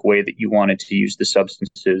non-psychiatric way that you wanted to use the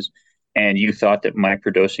substances. And you thought that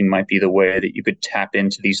microdosing might be the way that you could tap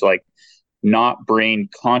into these like not brain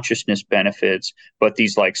consciousness benefits, but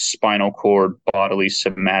these like spinal cord bodily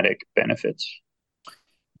somatic benefits.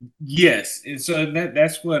 Yes, and so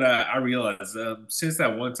that's what I realized. Since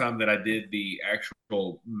that one time that I did the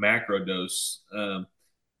actual macro dose,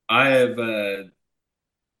 I have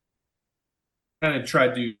kind of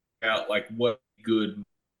tried to figure out like what good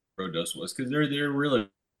macro dose was, because there really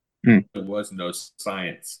was no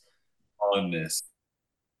science on this.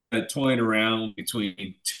 Toying around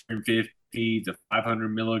between 250 to 500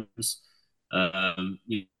 milligrams.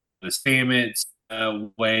 The Stamets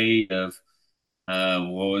way of what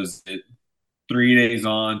was it? 3 days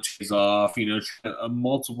on, 2 days off.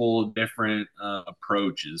 Multiple different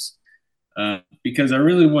approaches. Because I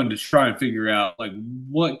really wanted to try and figure out like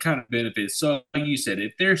what kind of benefits. So, like you said,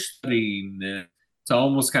 if they're studying to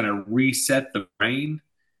almost kind of reset the brain,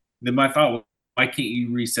 then my thought was, why can't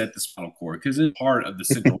you reset the spinal cord? Because it's part of the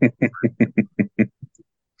central.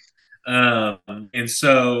 And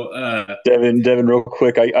so, Devon, real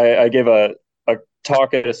quick, I gave a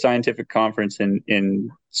talk at a scientific conference in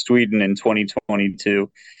Sweden in 2022,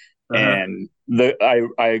 and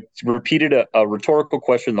I repeated a rhetorical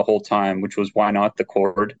question the whole time, which was why not the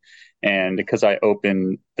cord? And because I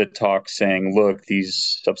opened the talk saying, look,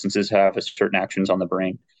 these substances have a certain actions on the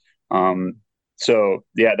brain. So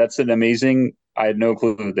yeah, that's an amazing. I had no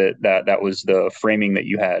clue that was the framing that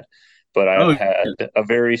you had, but I had a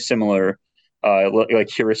very similar like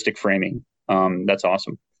heuristic framing. That's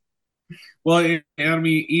awesome. Well, I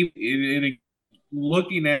mean, even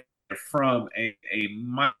looking at it from a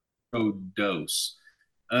micro dose,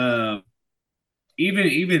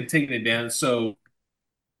 even taking it down. So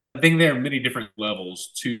I think there are many different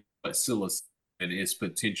levels to what psilocybin its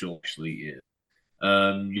potential actually is.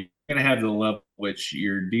 You're going to have the level which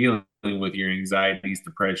you're dealing with your anxieties,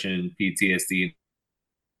 depression, PTSD,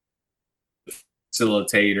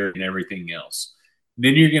 facilitator, and everything else.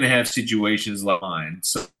 Then you're going to have situations like mine.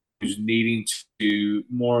 So who's needing to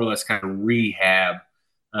more or less kind of rehab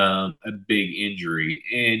a big injury,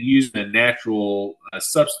 and using a natural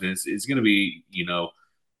substance is going to be,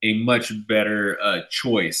 a much better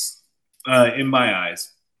choice in my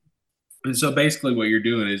eyes. And so basically what you're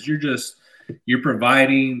doing is you're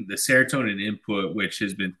providing the serotonin input, which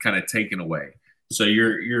has been kind of taken away. So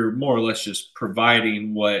you're more or less just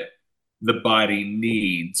providing what the body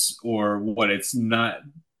needs, or what it's not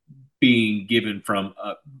being given from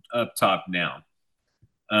up top down.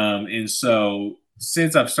 And so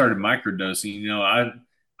since I've started microdosing,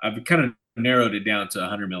 I've kind of narrowed it down to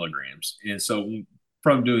 100 milligrams. And so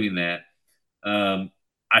from doing that,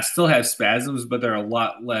 I still have spasms, but they're a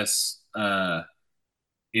lot less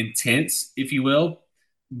intense, if you will.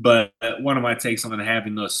 But one of my takes on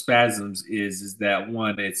having those spasms is that,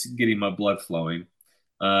 one, it's getting my blood flowing.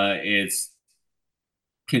 It's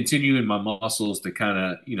continuing my muscles to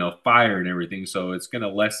kind of, fire and everything. So it's going to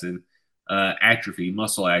lessen atrophy,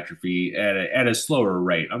 muscle atrophy at a slower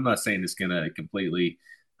rate. I'm not saying it's going to completely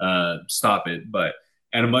stop it, but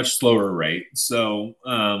at a much slower rate. So,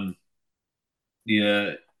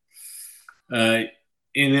 yeah. And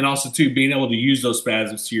then also too, being able to use those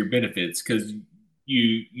spasms to your benefits, because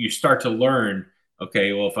you start to learn,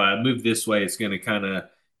 okay, well, if I move this way, it's going to kind of,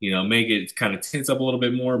 make it kind of tense up a little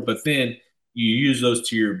bit more, but then you use those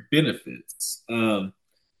to your benefits.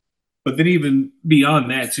 But then even beyond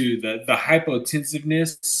that too, the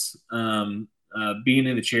hypotensiveness, being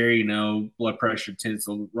in the chair, blood pressure tends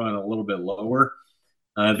to run a little bit lower.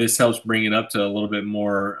 This helps bring it up to a little bit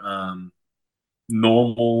more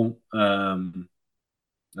normal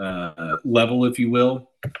level, if you will.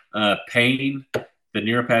 Pain, the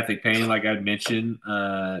neuropathic pain, like I mentioned,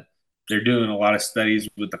 they're doing a lot of studies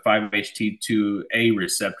with the 5-HT2A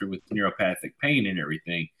receptor with neuropathic pain and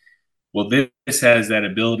everything. Well, this has that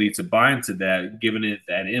ability to bind to that, giving it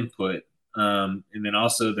that input. And then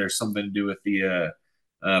also there's something to do with the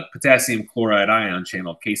potassium chloride ion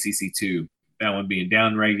channel, KCC2, that one being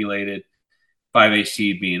downregulated,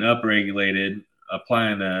 5-HT being upregulated,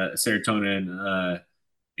 applying a serotonin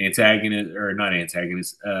antagonist, or not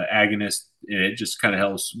antagonist, agonist. It just kind of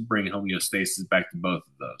helps bring homeostasis back to both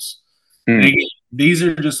of those. And again, these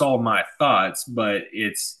are just all my thoughts, but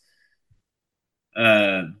it's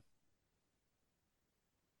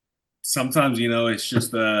sometimes, it's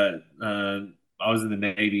just I was in the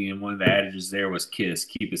Navy, and one of the adages there was KISS,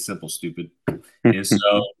 keep it simple, stupid. And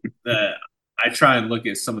so I try and look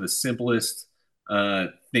at some of the simplest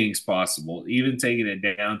things possible, even taking it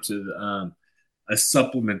down to a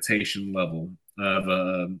supplementation level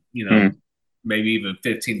of, maybe even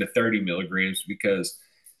 15 to 30 milligrams, because,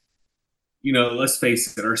 let's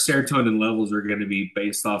face it, our serotonin levels are going to be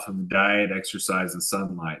based off of diet, exercise, and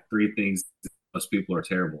sunlight, three things that most people are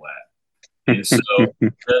terrible at. And so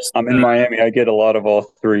I'm in Miami. I get a lot of all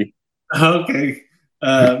three. Okay.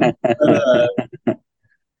 The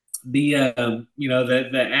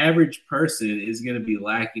the average person is going to be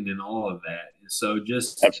lacking in all of that. And so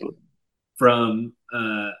just absolutely from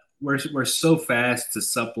we're so fast to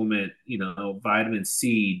supplement, vitamin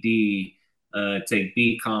C, D, take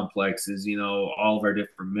B complexes, all of our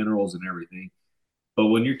different minerals and everything. But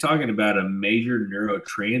when you're talking about a major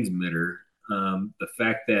neurotransmitter, the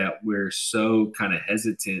fact that we're so kind of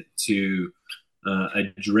hesitant to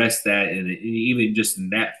address that, and even just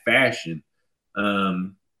in that fashion,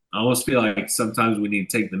 I almost feel like sometimes we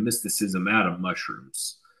need to take the mysticism out of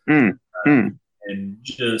mushrooms and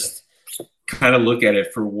just kind of look at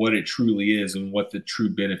it for what it truly is and what the true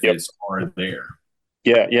benefits are there.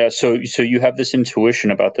 Yeah. So you have this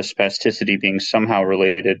intuition about the spasticity being somehow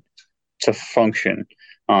related to function,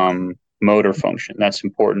 motor function. That's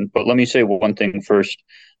important. But let me say one thing first.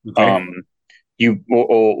 Okay.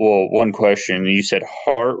 One question. You said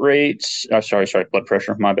heart rates. Sorry, blood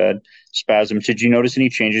pressure. My bad. Spasms. Did you notice any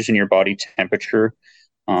changes in your body temperature?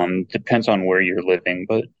 Depends on where you're living,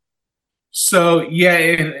 but. So yeah,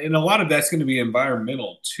 and a lot of that's going to be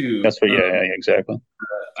environmental too. That's what. Yeah, exactly.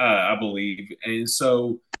 I believe, and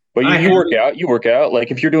so. But you work out. You work out. Like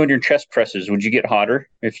if you're doing your chest presses, would you get hotter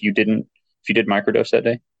if you did microdose that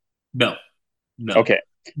day? No. Okay.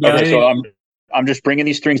 So I'm just bringing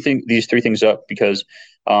these three things up because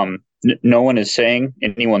no one is saying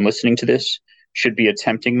anyone listening to this should be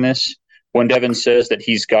attempting this. When Devon says that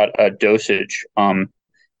he's got a dosage,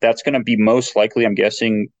 that's going to be most likely, I'm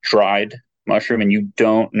guessing, dried mushroom, and you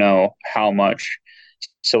don't know how much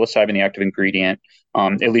psilocybin, the active ingredient,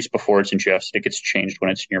 at least before it's ingested. It gets changed when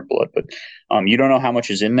it's in your blood, but you don't know how much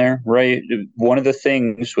is in there, right? One of the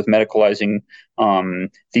things with medicalizing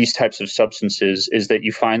these types of substances is that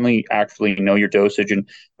you finally actually know your dosage. And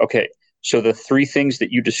okay, so the three things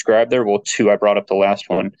that you described there, well, two, I brought up the last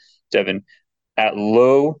one, Devon. At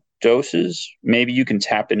low doses, maybe you can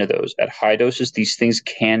tap into those. At high doses, these things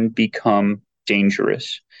can become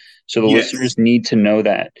dangerous. So the listeners need to know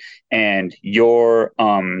that. And you're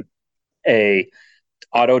a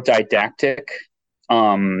autodidactic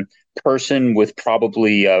person with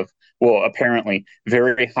probably apparently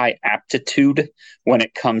very high aptitude when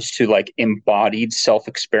it comes to like embodied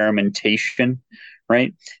self-experimentation,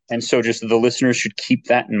 right? And so just the listeners should keep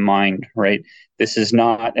that in mind, right? This is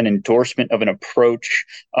not an endorsement of an approach.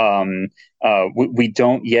 We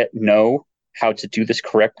don't yet know how to do this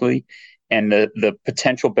correctly. And the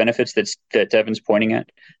potential benefits that Devon's pointing at,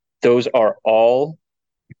 those are all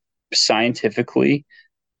scientifically,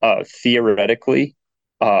 theoretically,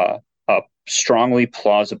 strongly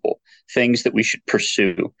plausible things that we should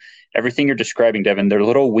pursue. Everything you're describing, Devon, they're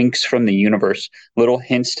little winks from the universe, little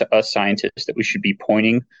hints to us scientists that we should be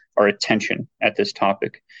pointing our attention at this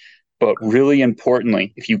topic. But really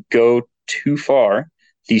importantly, if you go too far,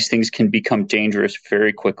 these things can become dangerous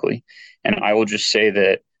very quickly. And I will just say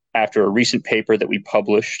that after a recent paper that we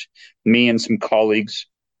published, me and some colleagues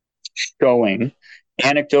showing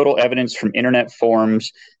anecdotal evidence from internet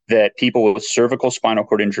forums that people with cervical spinal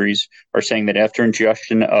cord injuries are saying that after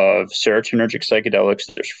ingestion of serotonergic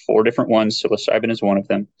psychedelics, there's 4 different ones, psilocybin is one of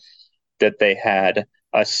them, that they had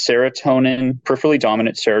a peripherally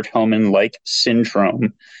dominant serotonin-like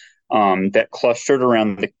syndrome that clustered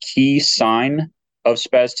around the key sign of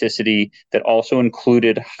spasticity that also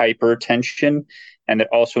included hypertension and that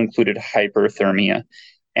also included hyperthermia.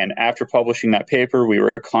 And after publishing that paper, we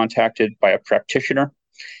were contacted by a practitioner,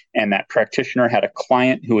 and that practitioner had a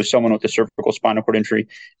client who was someone with a cervical spinal cord injury,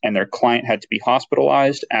 and their client had to be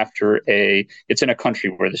hospitalized after it's in a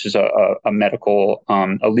country where this is a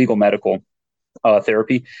legal medical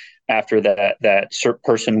therapy, after that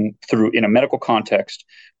person in a medical context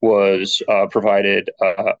was provided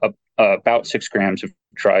about 6 grams of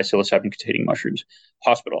dry psilocybin containing mushrooms,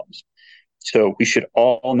 hospitalized. So we should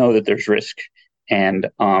all know that there's risk. And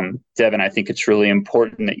Devon, I think it's really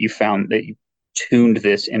important that you found that you tuned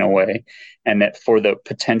this in a way, and that for the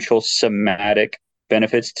potential somatic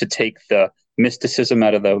benefits, to take the mysticism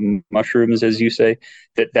out of the mushrooms, as you say,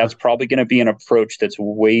 that's probably going to be an approach that's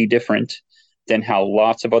way different than how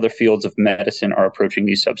lots of other fields of medicine are approaching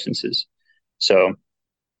these substances. So,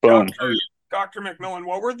 boom. Dr. McMillan,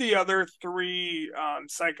 what were the other 3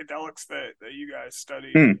 psychedelics that you guys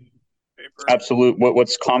studied? Absolutely.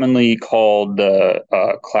 What's commonly called the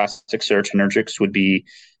classic serotonergics would be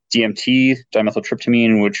DMT,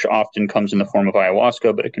 dimethyltryptamine, which often comes in the form of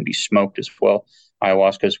ayahuasca, but it can be smoked as well.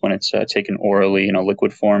 Ayahuasca is when it's taken orally in a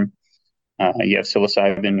liquid form. You have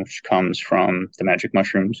psilocybin, which comes from the magic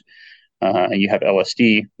mushrooms. You have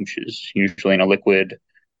LSD, which is usually in a liquid,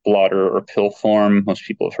 blotter, or pill form. Most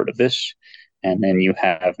people have heard of this. And then you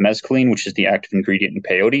have mescaline, which is the active ingredient in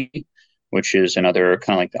peyote, which is another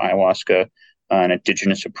kind of like the ayahuasca, an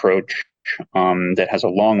indigenous approach that has a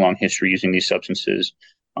long, long history using these substances,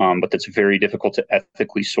 but that's very difficult to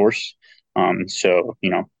ethically source. So,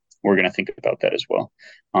 we're going to think about that as well.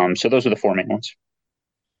 So those are the 4 main ones.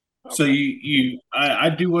 Okay. So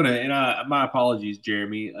I do want to, and my apologies,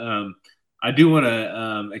 Jeremy. I do want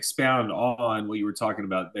to expound on what you were talking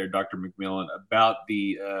about there, Dr. McMillan, about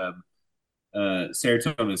the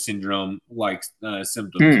serotonin syndrome like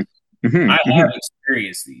symptoms. I have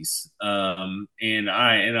experienced these, and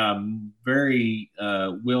I'm very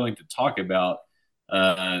willing to talk about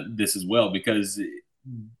this as well, because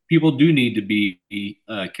people do need to be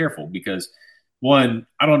careful, because one,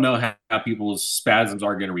 I don't know how people's spasms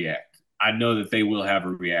are going to react. I know that they will have a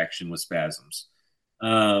reaction with spasms.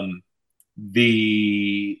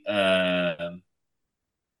 The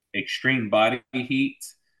extreme body heat,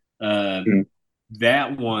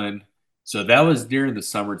 that one. So that was during the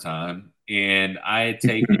summertime, and I had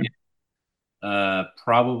taken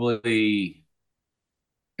probably,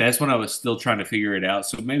 that's when I was still trying to figure it out.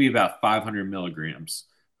 So maybe about 500 milligrams.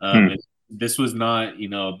 This was not,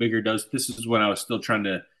 a bigger dose. This is when I was still trying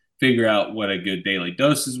to figure out what a good daily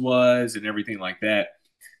doses was and everything like that.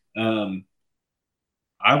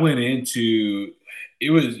 I went into,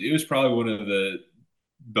 it was probably one of the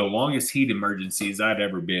longest heat emergencies I'd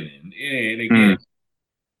ever been in. And again,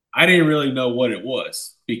 I didn't really know what it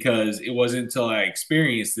was, because it wasn't until I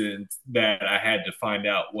experienced it that I had to find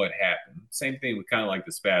out what happened. Same thing with kind of like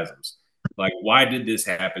the spasms. Like, why did this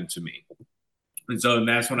happen to me? And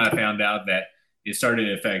that's when I found out that it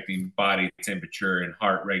started affecting body temperature and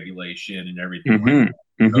heart regulation and everything like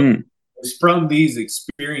that. So it's from these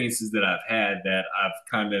experiences that I've had that I've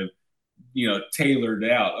kind of, tailored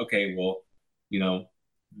out. Okay, well,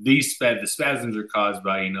 the spasms are caused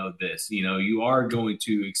by, this, you are going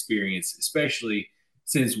to experience, especially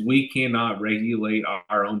since we cannot regulate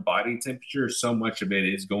our own body temperature, so much of it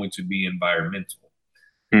is going to be environmental.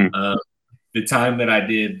 The time that I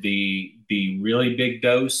did the really big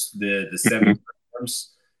dose, the 7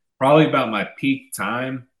 grams, probably about my peak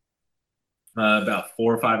time, about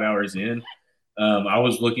 4 or 5 hours in, I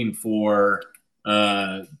was looking for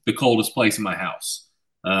the coldest place in my house.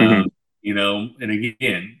 And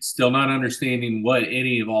again, still not understanding what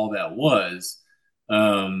any of all that was,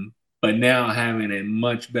 but now having a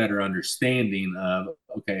much better understanding of,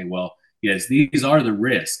 okay, well, yes, these are the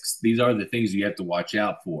risks. These are the things you have to watch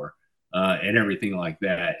out for, and everything like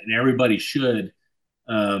that. And everybody should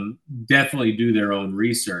definitely do their own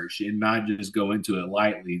research and not just go into it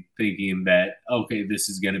lightly thinking that, okay, this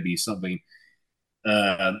is going to be something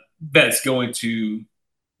that's going to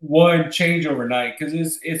change overnight,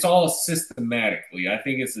 because it's all systematically. I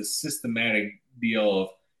think it's a systematic deal of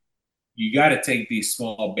you got to take these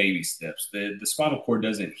small baby steps. The spinal cord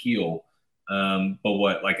doesn't heal, but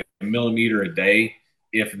what, like a millimeter a day,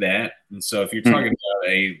 if that. And so if you're talking about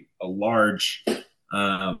a large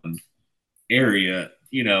um, area,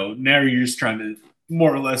 now you're just trying to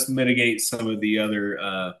more or less mitigate some of the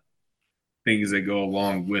other things that go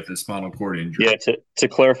along with a spinal cord injury. Yeah, to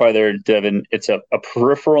clarify there, Devon, it's a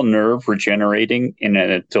peripheral nerve regenerating in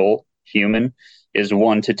an adult human is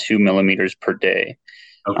 1 to 2 millimeters per day.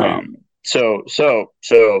 Okay. So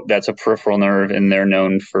that's a peripheral nerve, and they're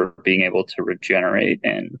known for being able to regenerate,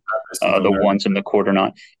 and the ones in the cord are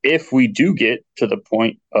not. If we do get to the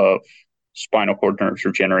point of spinal cord nerves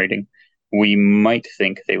regenerating, we might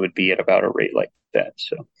think they would be at about a rate like that.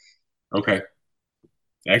 So, okay,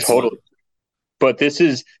 excellent. Totally. But this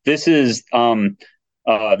is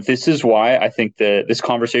why I think that this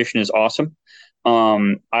conversation is awesome.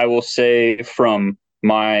 I will say from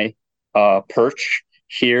my perch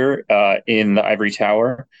here in the ivory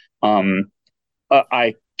tower,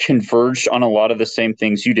 I converged on a lot of the same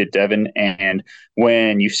things you did, Devon. And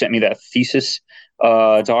when you sent me that thesis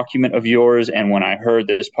document of yours, and when I heard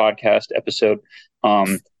this podcast episode,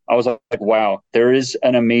 I was like, wow, there is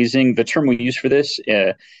an amazing, the term we use for this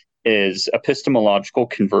is epistemological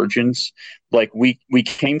convergence. Like we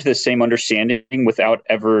came to the same understanding without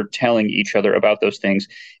ever telling each other about those things.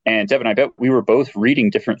 And Devon, I bet we were both reading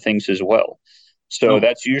different things as well. So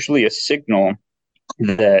that's usually a signal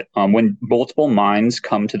that when multiple minds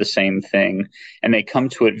come to the same thing and they come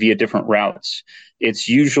to it via different routes, it's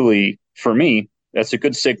usually, for me, that's a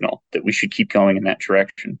good signal that we should keep going in that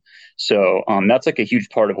direction. So that's like a huge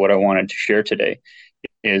part of what I wanted to share today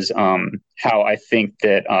is how I think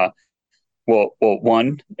that,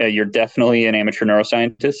 one, you're definitely an amateur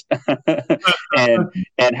neuroscientist,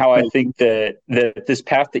 and how I think that this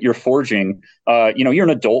path that you're forging, you're an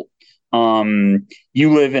adult.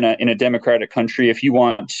 You live in a democratic country. If you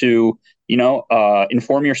want to,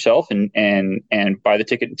 inform yourself and buy the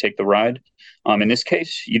ticket and take the ride, in this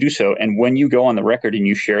case, you do so. And when you go on the record and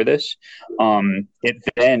you share this, and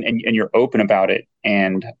you're open about it,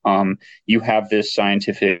 and you have this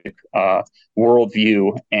scientific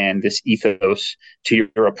worldview and this ethos to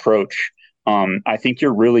your approach, I think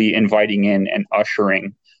you're really inviting in and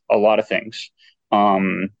ushering a lot of things.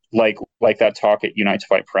 Like that talk at Unite to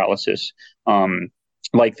Fight Paralysis,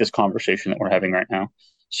 like this conversation that we're having right now.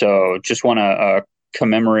 So just want to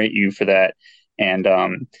commemorate you for that.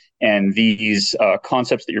 And these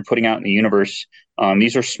concepts that you're putting out in the universe,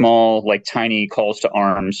 these are small, like tiny calls to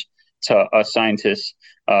arms to us scientists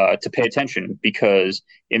to pay attention, because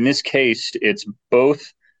in this case, it's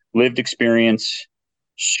both lived experience,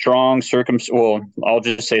 I'll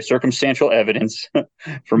just say circumstantial evidence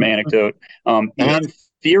from anecdote, and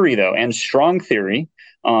theory, though, and strong theory,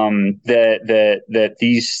 that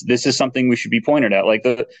this is something we should be pointed at, like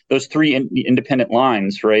those three independent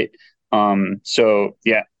lines, right? So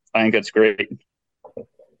yeah, I think that's great.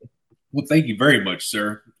 Well, thank you very much,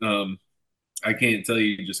 sir. I can't tell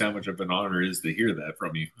you just how much of an honor it is to hear that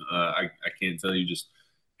from you. I can't tell you just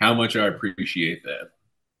how much I appreciate that.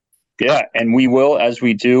 Yeah, and we will, as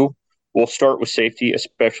we do, we'll start with safety,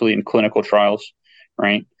 especially in clinical trials,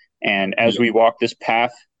 right? And as we walk this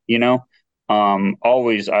path,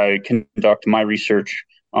 always I conduct my research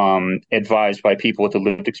advised by people with a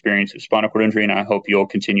lived experience of spinal cord injury, and I hope you'll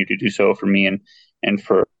continue to do so for me and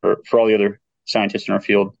for all the other scientists in our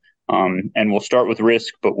field. And we'll start with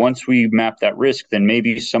risk, but once we map that risk, then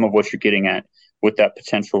maybe some of what you're getting at with that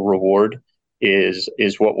potential reward is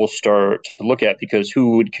what we'll start to look at, because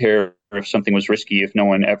who would care if something was risky if no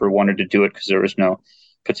one ever wanted to do it because there was no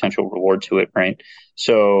potential reward to it, right?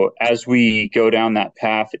 So as we go down that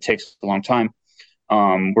path, it takes a long time.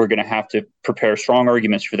 We're going to have to prepare strong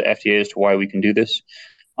arguments for the FDA as to why we can do this.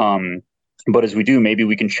 But as we do, maybe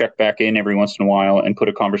we can check back in every once in a while and put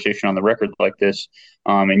a conversation on the record like this.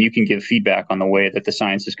 And you can give feedback on the way that the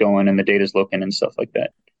science is going and the data is looking and stuff like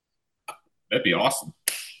that. That'd be awesome.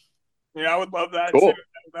 Yeah, I would love that Cool. too.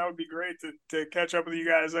 That would be great to catch up with you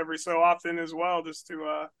guys every so often as well, just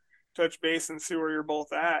to touch base and see where you're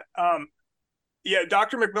both at. Yeah,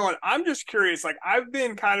 Dr. McMillan, I'm just curious. Like, I've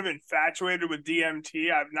been kind of infatuated with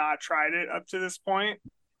DMT. I've not tried it up to this point.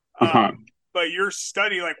 But your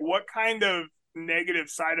study, like, what kind of negative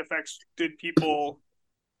side effects did people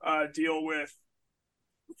deal with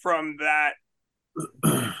from that?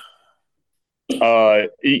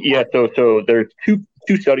 Yeah, so there's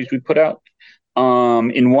two studies we put out.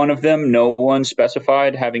 In one of them, no one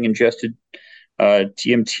specified having ingested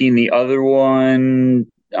DMT. In the other one,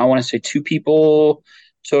 I want to say two people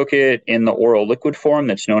took it in the oral liquid form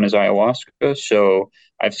that's known as ayahuasca. So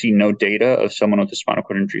I've seen no data of someone with a spinal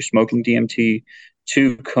cord injury smoking DMT.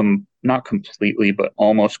 Not completely, but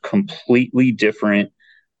almost completely different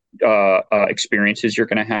experiences you're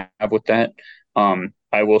going to have with that.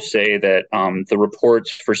 I will say that the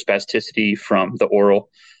reports for spasticity from the oral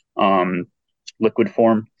liquid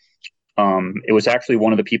form, it was actually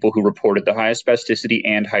one of the people who reported the highest spasticity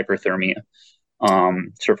and hyperthermia,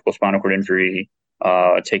 cervical spinal cord injury,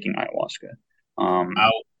 taking ayahuasca.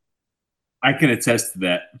 I can attest to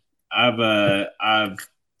that. I've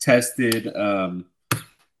tested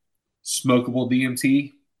smokable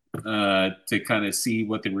DMT to kind of see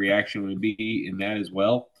what the reaction would be in that as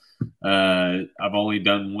well. I've only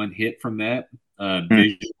done one hit from that.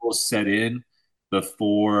 Visuals set in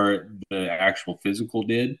before the actual physical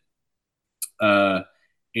did. And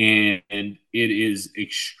it is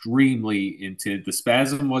extremely intense. The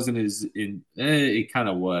spasm wasn't as in, it kind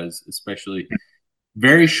of was, especially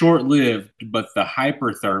very short lived, but the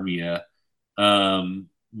hyperthermia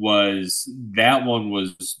was that one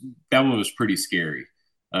was pretty scary.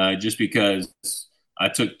 Just because I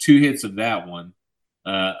took 2 hits of that one.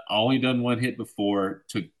 I only done one hit before,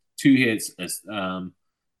 took 2 hits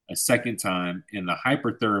a second time, and the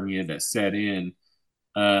hyperthermia that set in,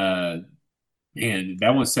 and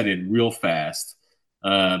that one set in real fast.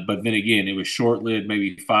 But then again, it was short lived,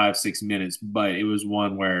 maybe 5-6 minutes, but it was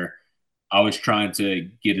one where I was trying to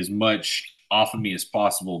get as much off of me as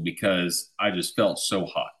possible because I just felt so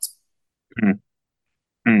hot.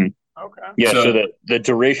 Mm-hmm. Okay. Yeah, so the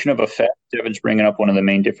duration of effect, Devon's bringing up one of the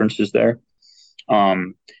main differences there.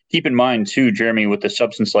 Keep in mind, too, Jeremy, with a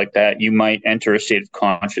substance like that, you might enter a state of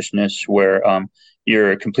consciousness where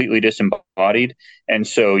you're completely disembodied, and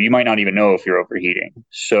so you might not even know if you're overheating.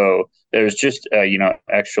 So there's just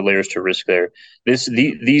extra layers to risk there.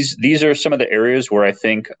 These are some of the areas where I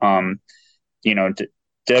think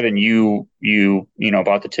Devon, you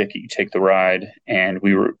bought the ticket, you take the ride, and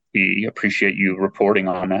we appreciate you reporting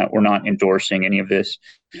on that. We're not endorsing any of this.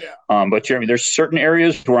 Yeah. But Jeremy, there's certain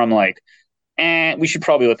areas where I'm like, we should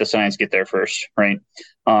probably let the science get there first, right?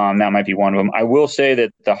 That might be one of them. I will say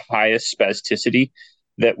that the highest spasticity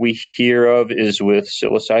that we hear of is with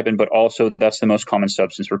psilocybin, but also that's the most common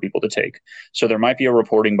substance for people to take. So there might be a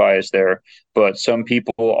reporting bias there, but some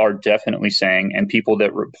people are definitely saying, and people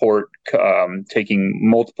that report taking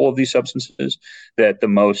multiple of these substances, that the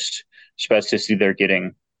most spasticity they're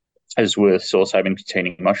getting is with psilocybin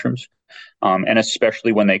containing mushrooms, and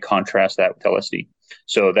especially when they contrast that with LSD.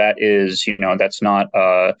 So that is, that's not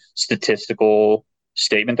a statistical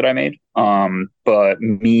statement that I made, but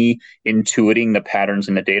me intuiting the patterns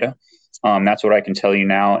in the data. That's what I can tell you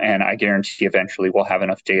now, and I guarantee eventually we'll have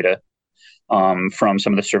enough data from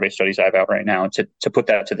some of the survey studies I have out right now to put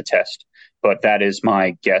that to the test. But that is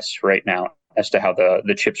my guess right now as to how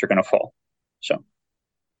the chips are going to fall. So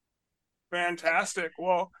fantastic.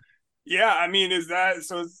 Well, yeah, I mean, is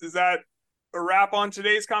that a wrap on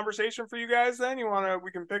today's conversation for you guys then?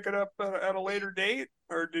 We can pick it up at a later date,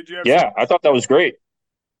 or did you have I thought that was great.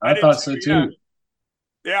 I thought so too.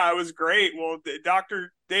 Yeah, it was great. Well,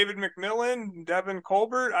 Dr. David McMillan, Devon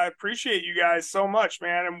Colbert, I appreciate you guys so much,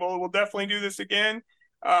 man, and we'll definitely do this again.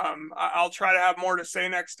 I'll try to have more to say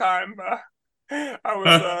next time. I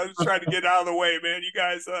was trying to get out of the way, man. You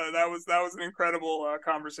guys, that was an incredible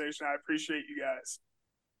conversation. I appreciate you guys.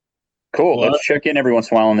 Cool. Let's check in every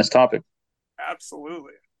once in a while on this topic.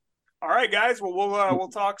 Absolutely. All right, guys. Well, we'll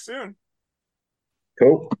talk soon.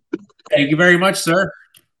 Cool. Thank you very much, sir.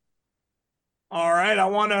 All right. I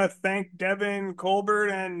want to thank Devon Colbert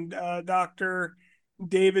and Dr.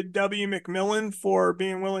 David W. McMillan for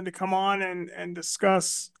being willing to come on and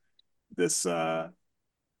discuss this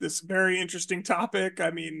very interesting topic.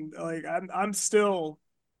 I mean, like I'm still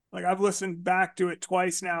like I've listened back to it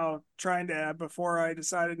twice now, before I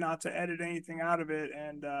decided not to edit anything out of it,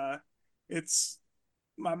 and it's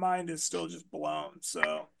my mind is still just blown.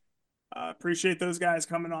 So appreciate those guys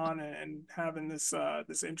coming on and having this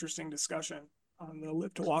interesting discussion on the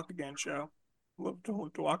Live to Walk Again show, Live to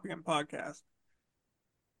Walk Again podcast.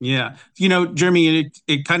 Yeah. Jeremy,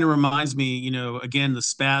 it kind of reminds me, again, the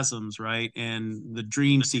spasms, right? And the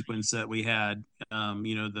dream sequence that we had,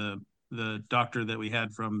 the doctor that we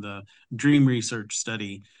had from the dream research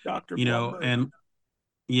study, Dr. And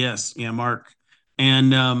yes, yeah, Mark.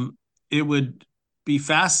 And it would be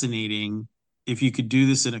fascinating if you could do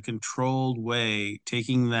this in a controlled way,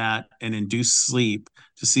 taking that and induce sleep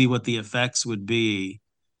to see what the effects would be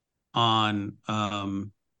on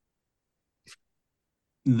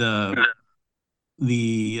the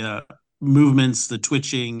movements, the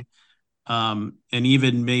twitching, And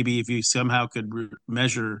even maybe if you somehow could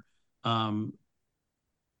measure um,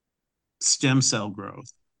 stem cell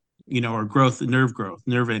growth, or growth,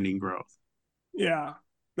 nerve ending growth. Yeah,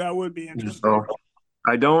 that would be interesting. So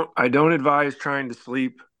I don't advise trying to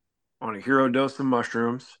sleep on a hero dose of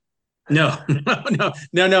mushrooms. No,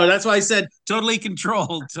 no. That's why I said totally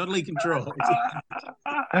controlled, totally controlled.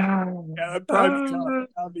 Yeah, that'd probably be tough.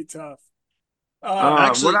 That'd be tough. What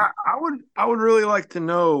Actually, I would really like to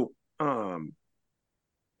know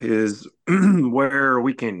is where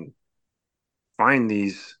we can find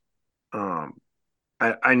these. Um,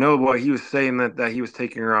 I know what he was saying that he was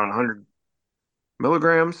taking around 100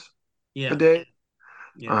 milligrams a yeah, day.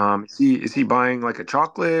 yeah. Is he buying like a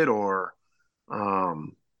chocolate or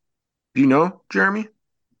um, do you know, Jeremy?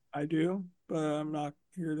 I do, but I'm not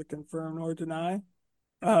here to confirm nor deny.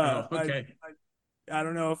 Oh, I, okay. I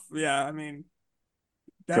don't know if, yeah, I mean,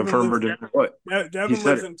 Devin Confirm or lives deny what? He Devin said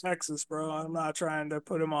lives it. in Texas, bro. I'm not trying to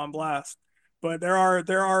put him on blast, but there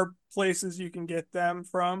are places you can get them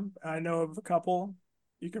from. I know of a couple.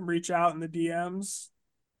 You can reach out in the DMs.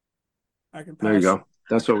 I can There you pass. go.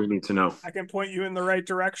 That's what we need to know. I can point you in the right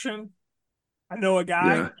direction. I know a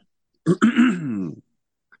guy. Yeah.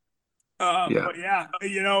 Yeah. But yeah,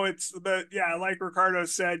 yeah, like Ricardo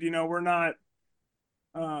said, we're not.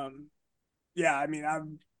 Um, yeah, I mean,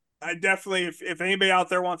 I definitely, if anybody out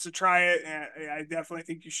there wants to try it, I definitely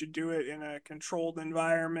think you should do it in a controlled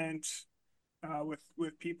environment,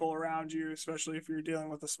 with people around you, especially if you're dealing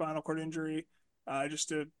with a spinal cord injury, just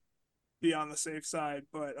to be on the safe side.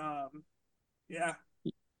 But yeah,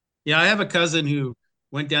 Yeah, I have a cousin who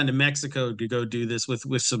went down to Mexico to go do this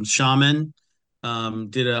with some shaman,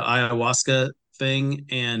 did a ayahuasca thing,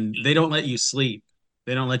 and they don't let you sleep.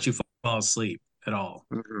 They don't let you fall asleep at all.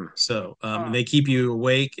 Mhm. So, and uh, they keep you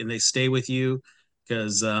awake and they stay with you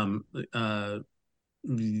because uh,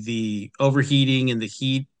 the overheating and the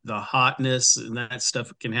heat, the hotness, and that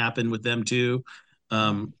stuff can happen with them too.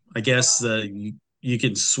 I guess you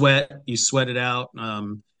can you sweat it out.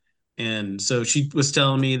 And so she was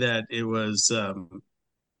telling me that it was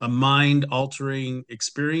a mind altering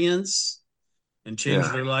experience and changed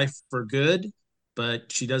Yeah. her life for good,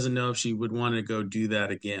 but she doesn't know if she would want to go do that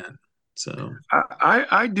again. So,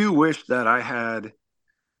 I do wish that I had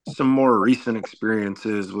some more recent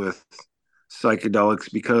experiences with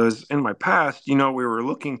psychedelics because in my past, we were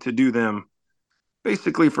looking to do them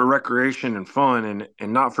basically for recreation and fun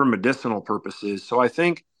and not for medicinal purposes. So I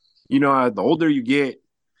think, the older you get,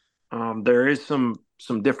 there is some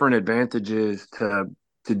different advantages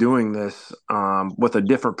to doing this with a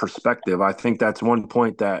different perspective. I think that's one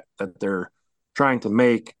point that they're trying to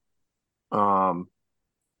make. Um,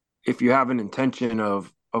 if you have an intention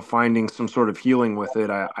of finding some sort of healing with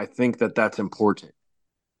it, I think that that's important.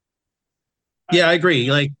 yeah, I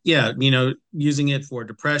agree. Like, yeah, using it for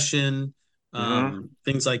depression, Hmm.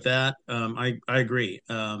 things like that. I agree.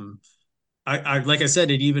 Like I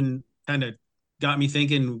said, it even kind of got me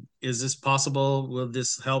thinking: is this possible? Will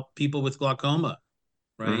this help people with glaucoma?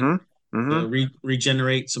 Right? Hmm. Hmm. To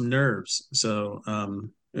regenerate some nerves. So,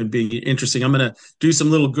 it'd be interesting. I'm gonna do some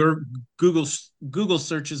little Google Google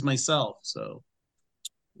searches myself. So,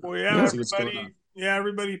 well, yeah, Yeah. see what's going on.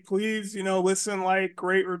 everybody, please, listen, like,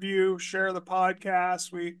 rate, review, share the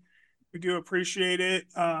podcast. We do appreciate it.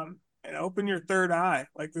 And open your third eye.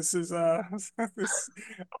 Like, this is this.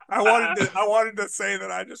 I wanted to say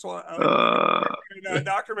that I just want, like, Uh,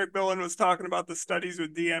 Dr. McMillan was talking about the studies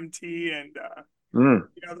with DMT and mm,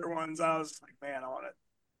 the other ones. I was like, man, I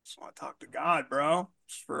just want to talk to God, bro,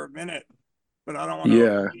 just for a minute, but I don't want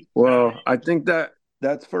yeah. to. Well, I think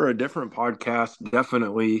that's for a different podcast,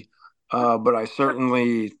 definitely. But I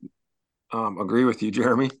certainly agree with you,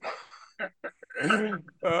 Jeremy.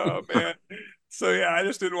 Oh man. So yeah, I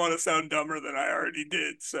just didn't want to sound dumber than I already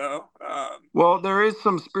did. So Well, there is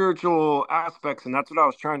some spiritual aspects, and that's what I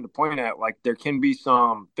was trying to point at. Like there can be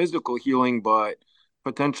some physical healing, but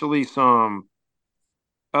potentially some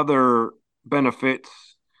other benefits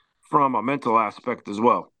from a mental aspect as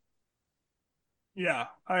well. yeah,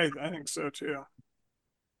 I think so too.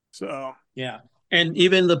 So Yeah, and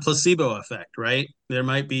even the placebo effect, right? There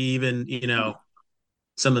might be even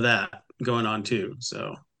some of that going on too.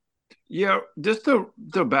 So, Yeah, just to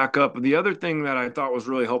back up, the other thing that I thought was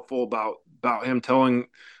really helpful about him telling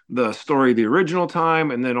the story the original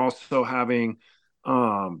time, and then also having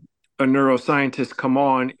a neuroscientist come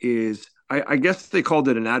on is I guess they called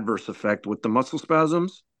it an adverse effect with the muscle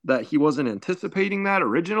spasms that he wasn't anticipating that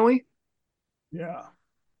originally. yeah,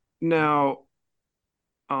 Now,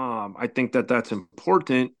 I think that that's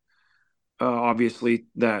important. Obviously,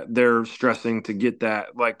 that they're stressing to get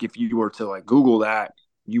that. Like, if you were to like Google that,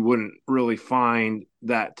 you wouldn't really find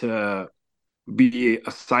that to be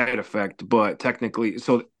a side effect, but technically,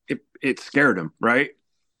 so it scared him, right?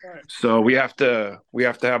 Right. So we have to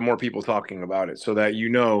have more people talking about it so that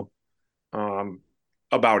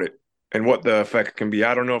about it and what the effect can be.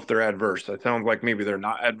 I don't know if they're adverse. It sounds like maybe they're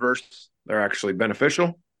not adverse. They're actually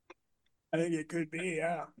beneficial. I think it could be,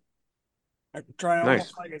 yeah. I try almost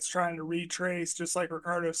Nice. like it's trying to retrace, just like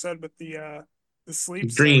Ricardo said, with the sleep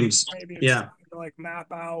Dreams. study. Maybe it's Yeah. trying to like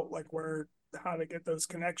map out like how to get those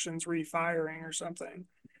connections refiring or something.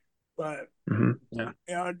 But Mm-hmm.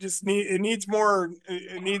 it needs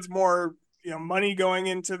more money going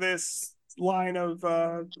into this line of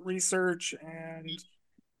research, and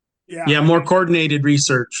Yeah, more coordinated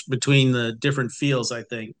research between the different fields, I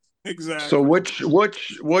think. exactly. So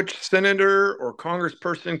which senator or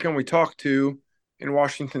congressperson can we talk to in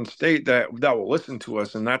Washington State that will listen to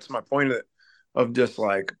us? And that's my point of just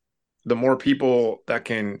like the more people that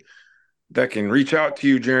can reach out to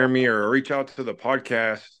you, Jeremy, or reach out to the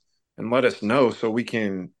podcast and let us know so we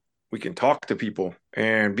can talk to people.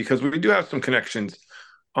 And because we do have some connections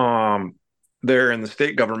there in the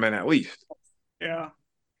state government at least. Yeah.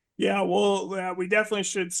 Yeah, well, we definitely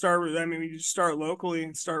should start with, we just start locally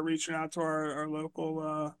and start reaching out to our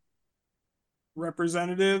local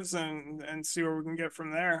representatives and see where we can get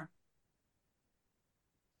from there.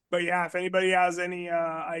 But yeah, if anybody has any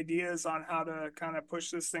ideas on how to kind of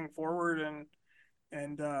push this thing forward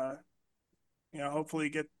and hopefully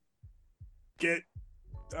get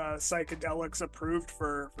psychedelics approved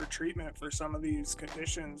for treatment for some of these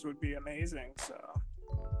conditions would be amazing. So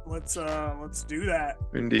let's do that.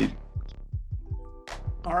 Indeed.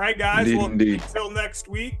 All right, guys. Indeed. Until next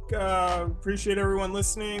week, appreciate everyone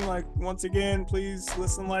listening. Like, once again, please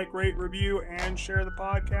listen, like, rate, review, and share the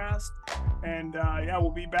podcast. And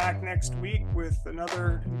we'll be back next week with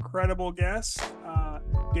another incredible guest,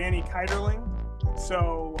 Danny Kiterling.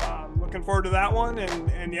 So looking forward to that one.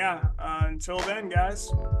 And until then, guys,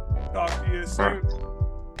 talk to you soon.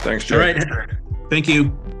 Thanks, Joe. All right. Thank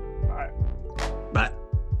you.